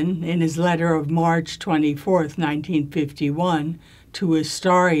 Morrison, in his letter of March 24, 1951, to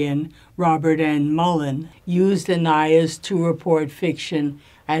historian Robert N. Mullen, used Anaya's to report fiction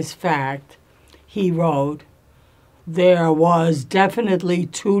as fact. He wrote, "There was definitely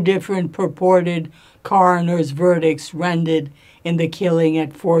two different purported coroner's verdicts rendered in the killing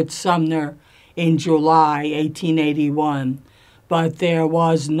at Fort Sumner in July 1881, but there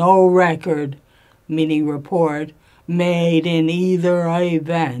was no record, meaning report, made in either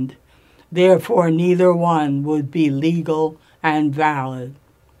event. Therefore, neither one would be legal and valid."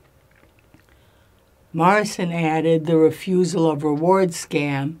 Morrison added the refusal of reward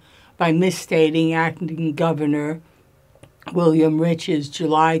scam by misstating acting Governor William Rich's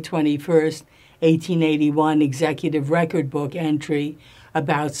July 21, 1881 executive record book entry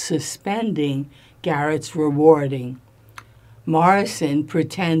about suspending Garrett's rewarding. Morrison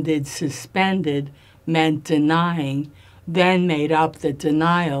pretended suspended meant denying, then made up that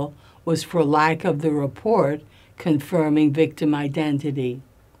denial was for lack of the report confirming victim identity.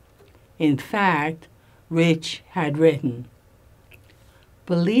 In fact, Rich had written,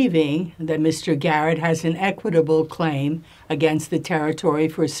 "Believing that Mr. Garrett has an equitable claim against the territory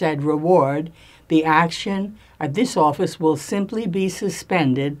for said reward, the action at this office will simply be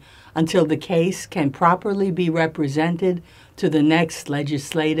suspended until the case can properly be represented to the next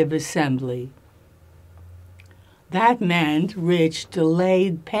legislative assembly." That meant Rich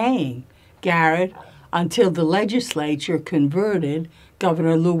delayed paying Garrett until the legislature converted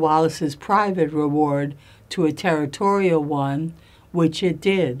Governor Lew Wallace's private reward to a territorial one, which it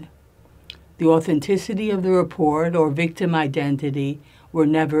did. The authenticity of the report or victim identity were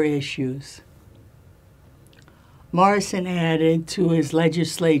never issues. Morrison added to his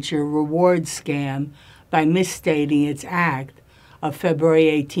legislature reward scam by misstating its act of February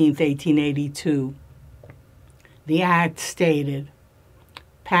 18, 1882. The act stated,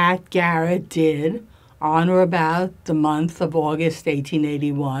 "Pat Garrett did, on or about the month of August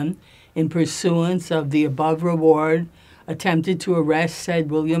 1881, in pursuance of the above reward, attempted to arrest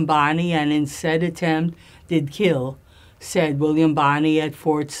said William Bonney and in said attempt did kill said William Bonney at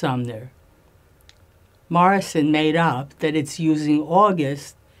Fort Sumner." Morrison made up that its using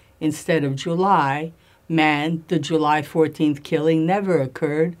August instead of July meant the July 14th killing never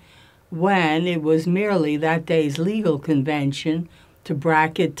occurred, when it was merely that day's legal convention to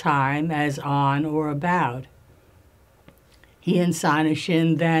bracket time as on or about. He and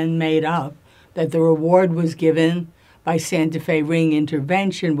Sonnichsen then made up that the reward was given by Santa Fe ring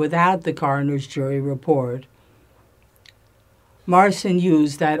intervention without the coroner's jury report. Morrison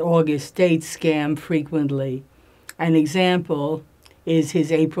used that August date scam frequently. An example is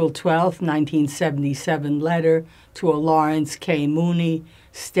his April 12, 1977 letter to a Lawrence K. Mooney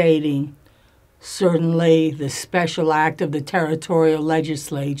stating, "Certainly the special act of the territorial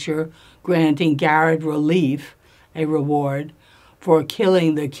legislature granting Garrett relief, a reward, for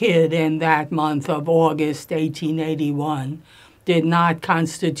killing the kid in that month of August 1881 did not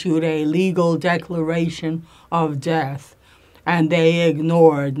constitute a legal declaration of death, and they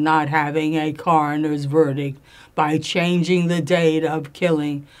ignored not having a coroner's verdict by changing the date of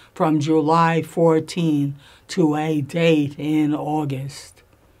killing from July 14 to a date in August."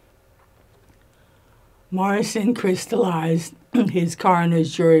 Morrison crystallized his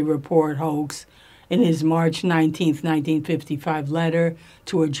coroner's jury report hoax in his March 19, 1955 letter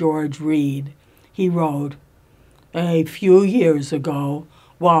to a George Reed. He wrote, "A few years ago,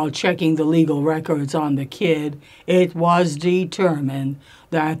 while checking the legal records on the kid, it was determined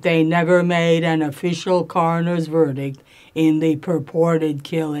that they never made an official coroner's verdict in the purported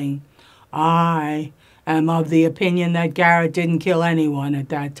killing. I am of the opinion that Garrett didn't kill anyone at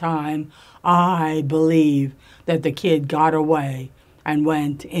that time. I believe that the kid got away and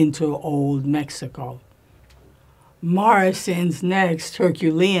went into Old Mexico." Morrison's next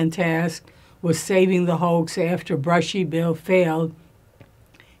Herculean task was saving the hoax after Brushy Bill failed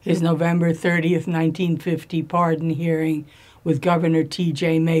his November 30, 1950 pardon hearing with Governor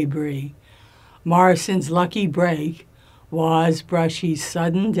T.J. Mabry. Morrison's lucky break was Brushy's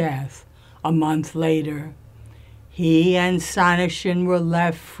sudden death a month later. He and Sonnichsen were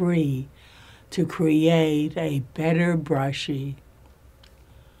left free to create a better Brushy.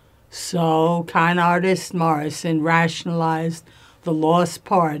 So con artist Morrison rationalized the lost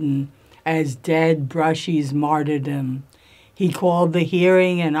pardon as dead Brushy's martyrdom. He called the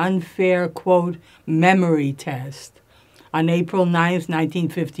hearing an unfair, quote, memory test. On April 9,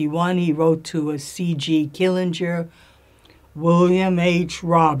 1951, he wrote to a C.G. Killinger, William H.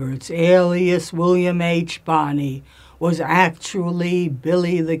 Roberts, alias William H. Bonney, was actually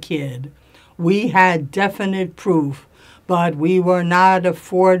Billy the Kid. We had definite proof, but we were not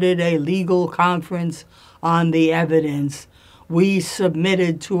afforded a legal conference on the evidence. We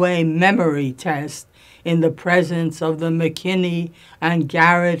submitted to a memory test in the presence of the McKinney and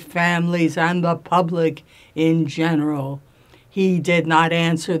Garrett families and the public in general. He did not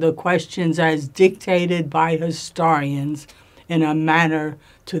answer the questions as dictated by historians in a manner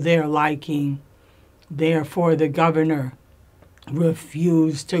to their liking. Therefore, the governor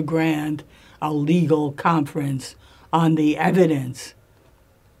refused to grant a legal conference on the evidence.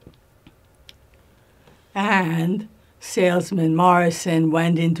 And salesman Morrison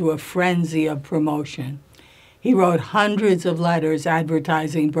went into a frenzy of promotion. He wrote hundreds of letters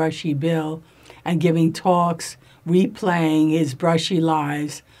advertising Brushy Bill and giving talks replaying his brushy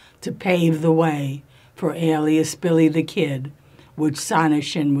lies to pave the way for Alias Billy the Kid, which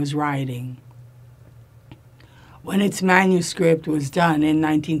Sonnichsen was writing. When its manuscript was done in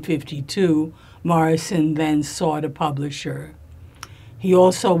 1952, Morrison then sought a publisher. He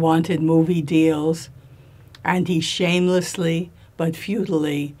also wanted movie deals, and he shamelessly but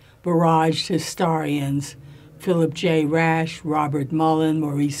futilely barraged historians Philip J. Rash, Robert Mullen,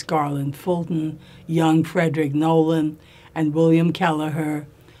 Maurice Garland Fulton, young Frederick Nolan, and William Kelleher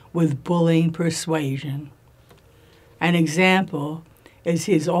with bullying persuasion. An example is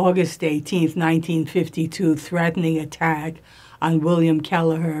his August 18, 1952 threatening attack on William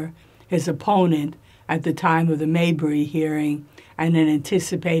Kelleher, his opponent at the time of the Maybury hearing and an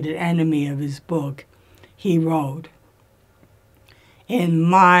anticipated enemy of his book. He wrote, "In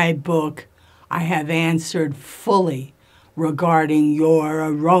my book, I have answered fully regarding your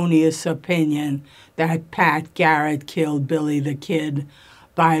erroneous opinion that Pat Garrett killed Billy the Kid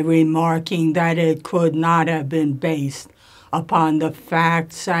by remarking that it could not have been based upon the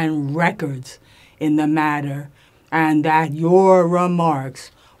facts and records in the matter, and that your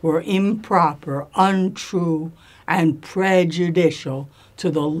remarks were improper, untrue, and prejudicial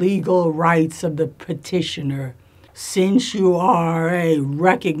to the legal rights of the petitioner. Since you are a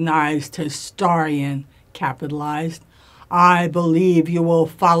recognized historian, capitalized, I believe you will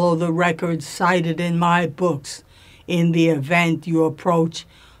follow the records cited in my books in the event you approach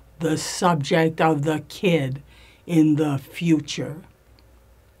the subject of the kid in the future."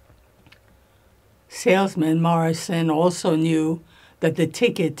 Salesman Morrison also knew that the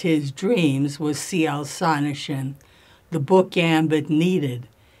ticket to his dreams was C.L. Sonnichsen. The book Gambit needed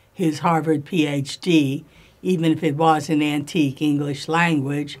his Harvard Ph.D., even if it was in antique English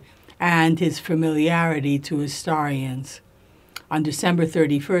language, and his familiarity to historians. On December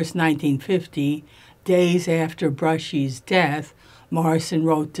 31, 1950, days after Brushy's death, Morrison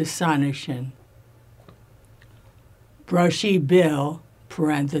wrote to Sonnichsen, "Brushy Bill,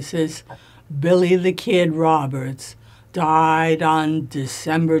 parenthesis, Billy the Kid Roberts, died on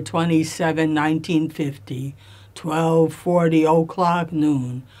December 27, 1950, 12:40 o'clock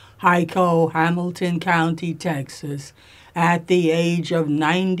noon, Hyco, Hamilton County, Texas, at the age of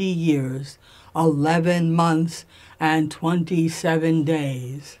 90 years, 11 months, and 27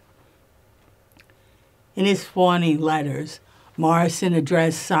 days. In his fawning letters, Morrison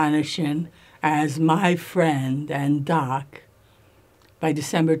addressed Sonnichsen as my friend and Doc. By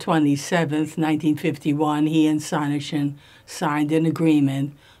December 27, 1951, he and Sonnichsen signed an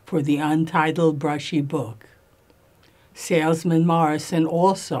agreement for the untitled Brushy book. Salesman Morrison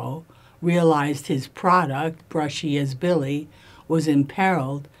also realized his product, Brushy as Billy, was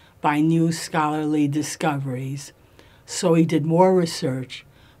imperiled by new scholarly discoveries, so he did more research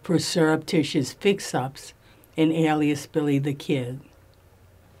for surreptitious fix-ups in Alias Billy the Kid.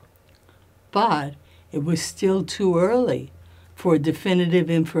 But it was still too early for definitive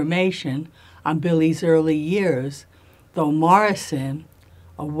information on Billy's early years, though Morrison,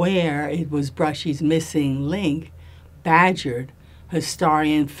 aware it was Brushy's missing link, badgered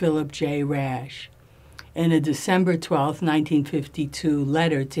historian Philip J. Rash. In a December 12, 1952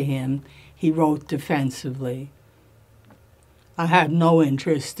 letter to him, he wrote defensively, "I have no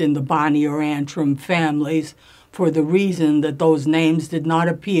interest in the Bonney or Antrim families for the reason that those names did not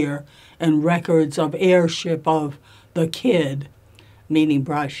appear in records of heirship of the kid," meaning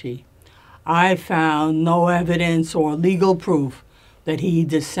Brushy. "I found no evidence or legal proof that he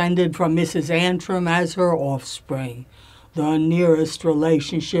descended from Mrs. Antrim as her offspring, The nearest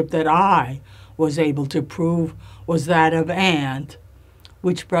relationship that I was able to prove was that of aunt,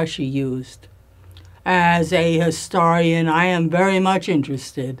 which Brushy used. As a historian, I am very much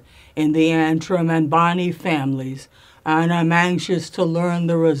interested in the Antrim and Bonney families, and I'm anxious to learn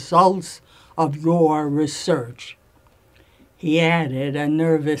the results of your research. He added a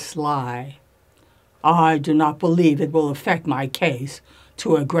nervous lie. I do not believe it will affect my case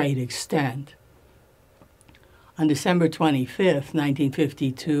to a great extent. On December 25,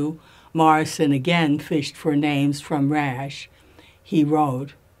 1952, Morrison again fished for names from Rash. He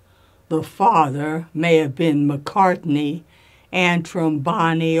wrote, "The father may have been McCartney, Antrim,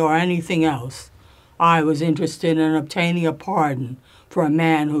 Bonney, or anything else. I was interested in obtaining a pardon for a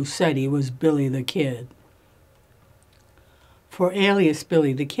man who said he was Billy the Kid." For Alias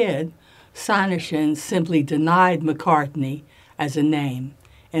Billy the Kid, Sonnichsen simply denied McCartney as a name.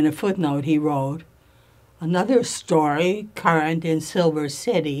 In a footnote he wrote, "Another story current in Silver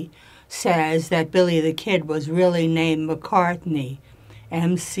City says that Billy the Kid was really named McCartney,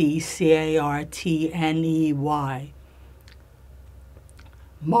 McCartney.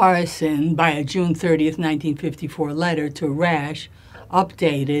 Morrison, by a June 30, 1954 letter to Rash,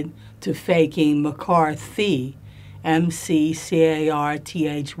 updated to faking McCarthy, McCarthy,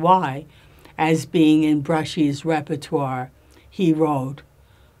 as being in Brushy's repertoire. He wrote,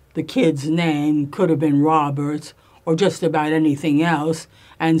 "The kid's name could have been Roberts or just about anything else,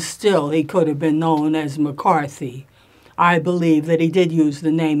 and still he could have been known as McCarthy. I believe that he did use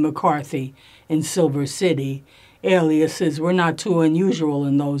the name McCarthy in Silver City. Aliases were not too unusual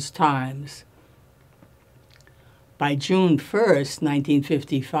in those times." By June 1,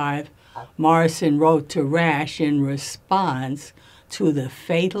 1955, Morrison wrote to Rash in response to the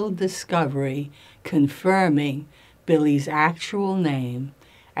fatal discovery confirming Billy's actual name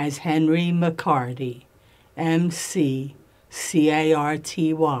as Henry McCarty, McCarty,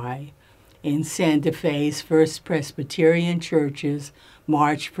 in Santa Fe's First Presbyterian Church's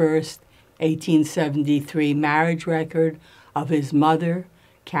March 1, 1873 marriage record of his mother,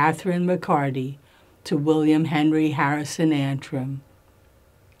 Catherine McCarty, to William Henry Harrison Antrim.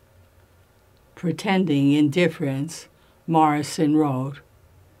 Pretending indifference, Morrison wrote,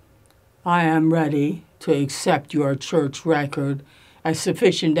 "I am ready to accept your church record as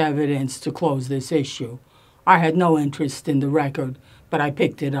sufficient evidence to close this issue. I had no interest in the record, but I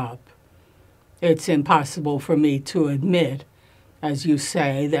picked it up. It's impossible for me to admit, as you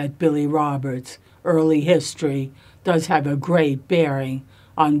say, that Billy Roberts' early history does have a great bearing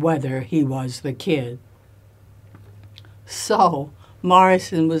on whether he was the kid." So,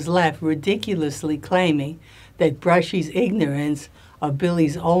 Morrison was left ridiculously claiming that Brushy's ignorance of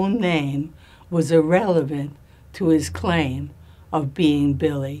Billy's own name was irrelevant to his claim of being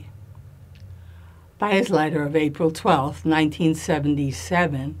Billy. By his letter of April 12,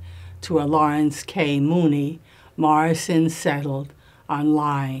 1977, to a Lawrence K. Mooney, Morrison settled on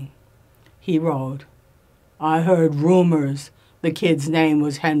lying. He wrote, "I heard rumors the kid's name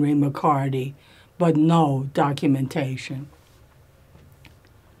was Henry McCarty, but no documentation."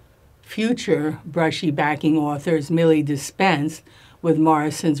 Future Brushy backing authors merely dispensed with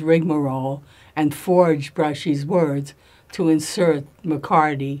Morrison's rigmarole and forged Brushy's words to insert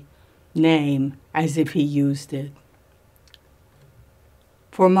McCarty name as if he used it.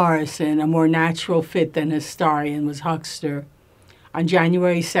 For Morrison, a more natural fit than historian was Huckster. On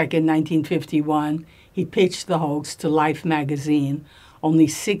January 2, 1951, he pitched the hoax to Life magazine only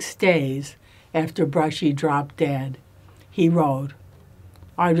 6 days after Brushy dropped dead. He wrote,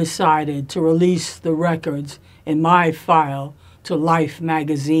 "I decided to release the records in my file to Life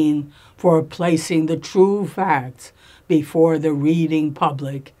magazine for placing the true facts before the reading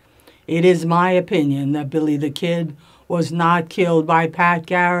public. It is my opinion that Billy the Kid was not killed by Pat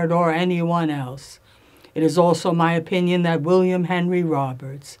Garrett or anyone else. It is also my opinion that William Henry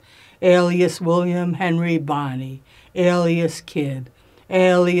Roberts, alias William Henry Bonney, alias Kid,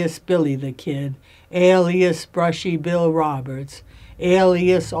 alias Billy the Kid, alias Brushy Bill Roberts,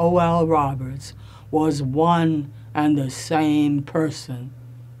 alias O.L. Roberts, was one and the same person."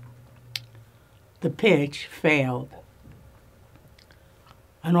 The pitch failed.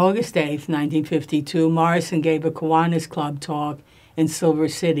 On August 8, 1952, Morrison gave a Kiwanis Club talk in Silver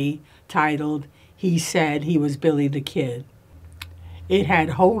City titled, "He Said He Was Billy the Kid." It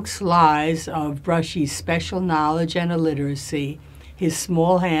had hoax lies of Brushy's special knowledge and illiteracy, his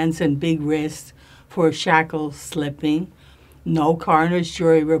small hands and big wrists for shackle slipping, no coroner's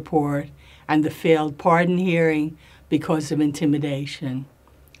jury report, and the failed pardon hearing because of intimidation.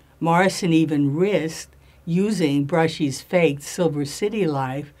 Morrison even risked using Brushy's faked Silver City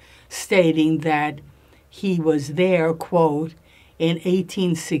life, stating that he was there, quote, in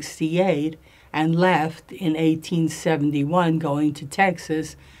 1868 and left in 1871 going to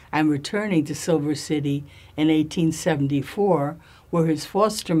Texas and returning to Silver City in 1874, where his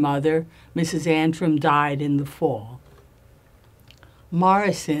foster mother, Mrs. Antrim, died in the fall.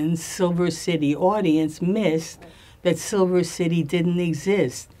 Morrison's Silver City audience missed that Silver City didn't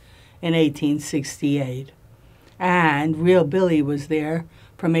exist in 1868, and real Billy was there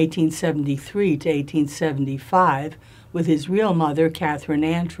from 1873 to 1875, with his real mother, Catherine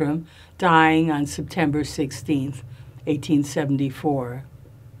Antrim, dying on September 16, 1874.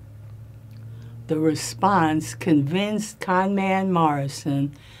 The response convinced conman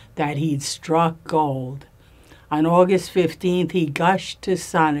Morrison that he'd struck gold. On August 15th, he gushed to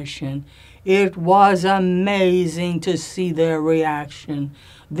Sonnichsen, "It was amazing to see their reaction.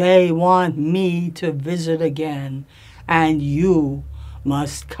 They want me to visit again, and you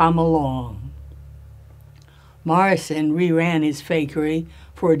must come along." Morrison reran his fakery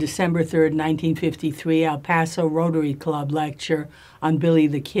for a December 3, 1953 El Paso Rotary Club lecture on Billy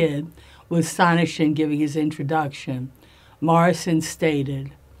the Kid, with Sonnichsen giving his introduction. Morrison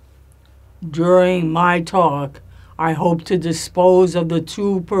stated, "During my talk, I hope to dispose of the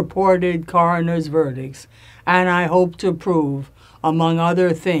two purported coroner's verdicts, and I hope to prove, among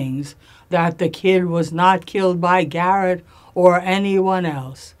other things, that the kid was not killed by Garrett or anyone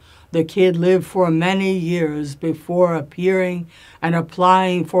else. The kid lived for many years before appearing and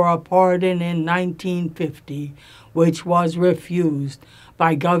applying for a pardon in 1950, which was refused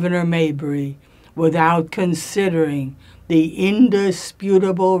by Governor Mabry without considering the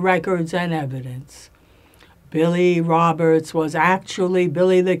indisputable records and evidence. Billy Roberts was actually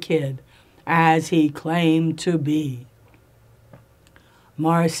Billy the Kid, as he claimed to be."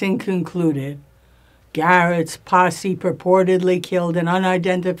 Morrison concluded, "Garrett's posse purportedly killed an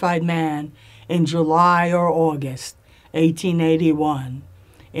unidentified man in July or August 1881.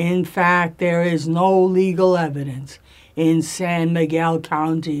 In fact, there is no legal evidence in San Miguel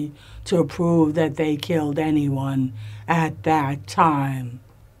County to prove that they killed anyone at that time."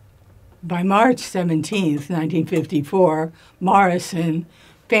 By March 17, 1954, Morrison,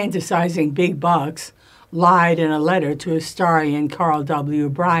 fantasizing big bucks, lied in a letter to historian Carl W.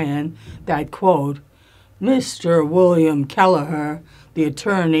 Bryan that, quote, "Mr. William Kelleher, the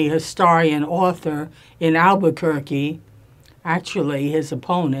attorney, historian, author in Albuquerque," actually his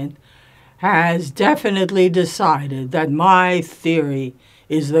opponent, "has definitely decided that my theory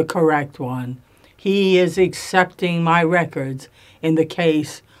is the correct one. He is accepting my records in the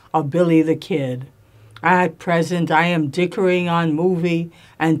case of Billy the Kid. At present, I am dickering on movie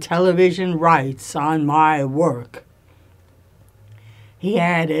and television rights on my work." He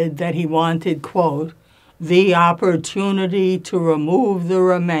added that he wanted, quote, "the opportunity to remove the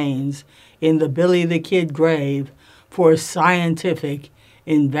remains in the Billy the Kid grave for scientific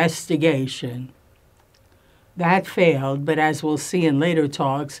investigation." That failed, but as we'll see in later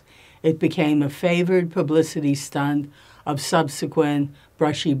talks, it became a favored publicity stunt of subsequent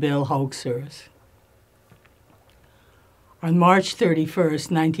Brushy Bill hoaxers. On March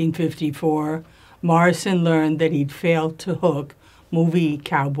 31, 1954, Morrison learned that he'd failed to hook movie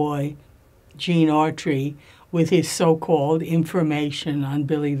cowboy Gene Autry with his so-called information on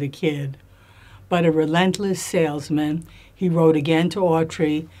Billy the Kid. But a relentless salesman, he wrote again to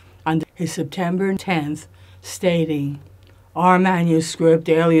Autry on his September 10th, stating, "Our manuscript,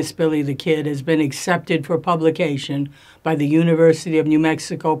 Alias Billy the Kid, has been accepted for publication by the University of New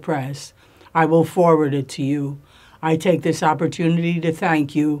Mexico Press. I will forward it to you. I take this opportunity to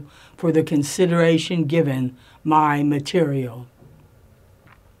thank you for the consideration given my material."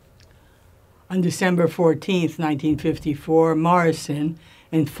 On December 14, 1954, Morrison,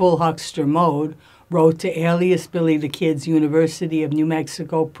 in full huckster mode, wrote to Alias Billy the Kid's University of New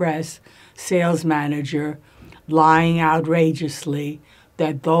Mexico Press sales manager, lying outrageously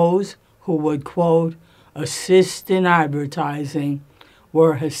that those who would, quote, "assist in advertising"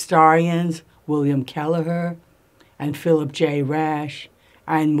 were historians William Kelleher and Philip J. Rash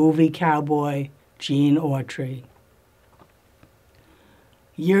and movie cowboy Gene Autry.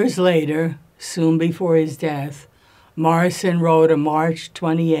 Years later, soon before his death, Morrison wrote a March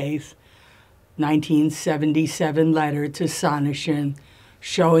 28, 1977 letter to Sonnichsen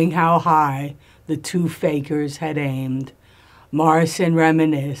showing how high the two fakers had aimed. Morrison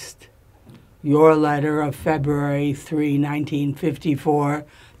reminisced, "Your letter of February 3, 1954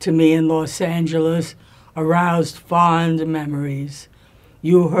 to me in Los Angeles aroused fond memories.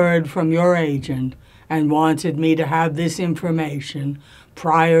 You heard from your agent and wanted me to have this information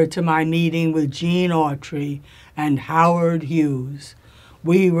prior to my meeting with Gene Autry and Howard Hughes.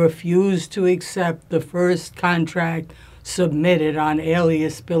 We refuse to accept the first contract submitted on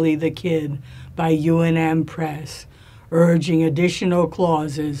Alias Billy the Kid by UNM Press, urging additional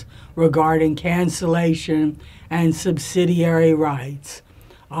clauses regarding cancellation and subsidiary rights.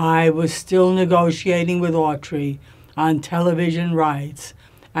 I was still negotiating with Autry on television rights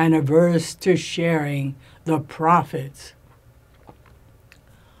and averse to sharing the profits.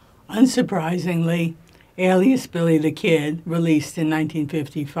 Unsurprisingly, Alias Billy the Kid, released in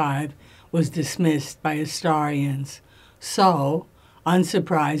 1955, was dismissed by historians. So,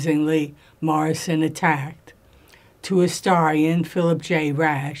 unsurprisingly, Morrison attacked. To historian Philip J.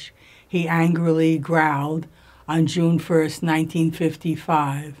 Rash, he angrily growled on June 1,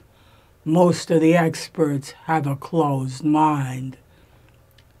 1955, "Most of the experts have a closed mind."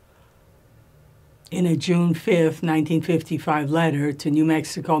 In a June 5, 1955 letter to New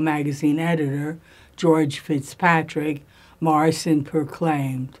Mexico Magazine editor George Fitzpatrick, Morrison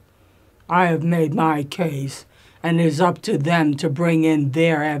proclaimed, "I have made my case, and it is up to them to bring in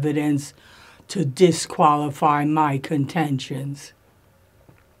their evidence to disqualify my contentions."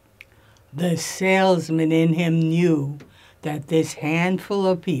 The salesman in him knew that this handful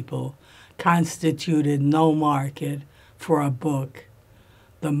of people constituted no market for a book.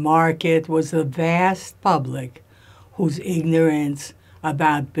 The market was the vast public whose ignorance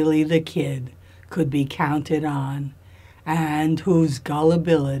about Billy the Kid could be counted on and whose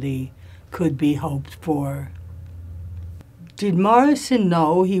gullibility could be hoped for. Did Morrison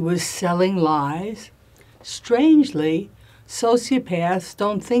know he was selling lies? Strangely, sociopaths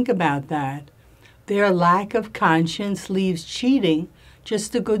don't think about that. Their lack of conscience leaves cheating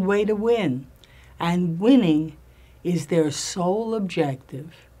just a good way to win, and winning is their sole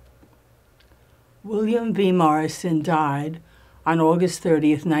objective. William V. Morrison died on August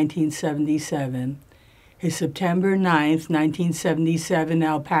 30, 1977. His September 9, 1977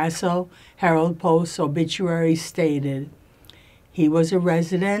 El Paso Herald-Post obituary stated, "He was a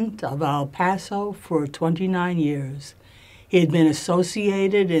resident of El Paso for 29 years. He had been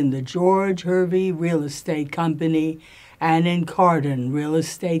associated in the George Hervey Real Estate Company and in Cardin Real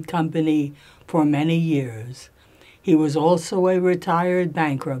Estate Company for many years. He was also a retired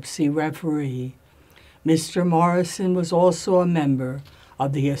bankruptcy referee. Mr. Morrison was also a member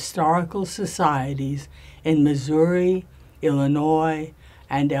of the historical societies in Missouri, Illinois,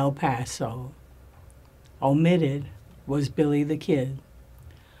 and El Paso." Omitted was Billy the Kid.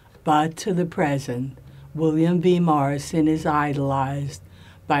 But to the present, William V. Morrison is idolized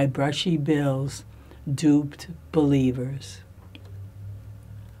by Brushy Bill's duped believers.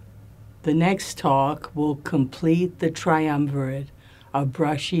 The next talk will complete the triumvirate of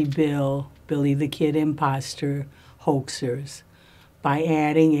Brushy Bill, Billy the Kid imposter hoaxers by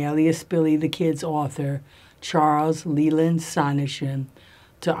adding Alias Billy the Kid's author, Charles Leland Sonnichsen,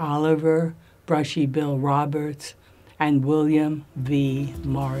 to Oliver Brushy Bill Roberts and William V.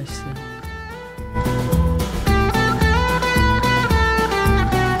 Morrison.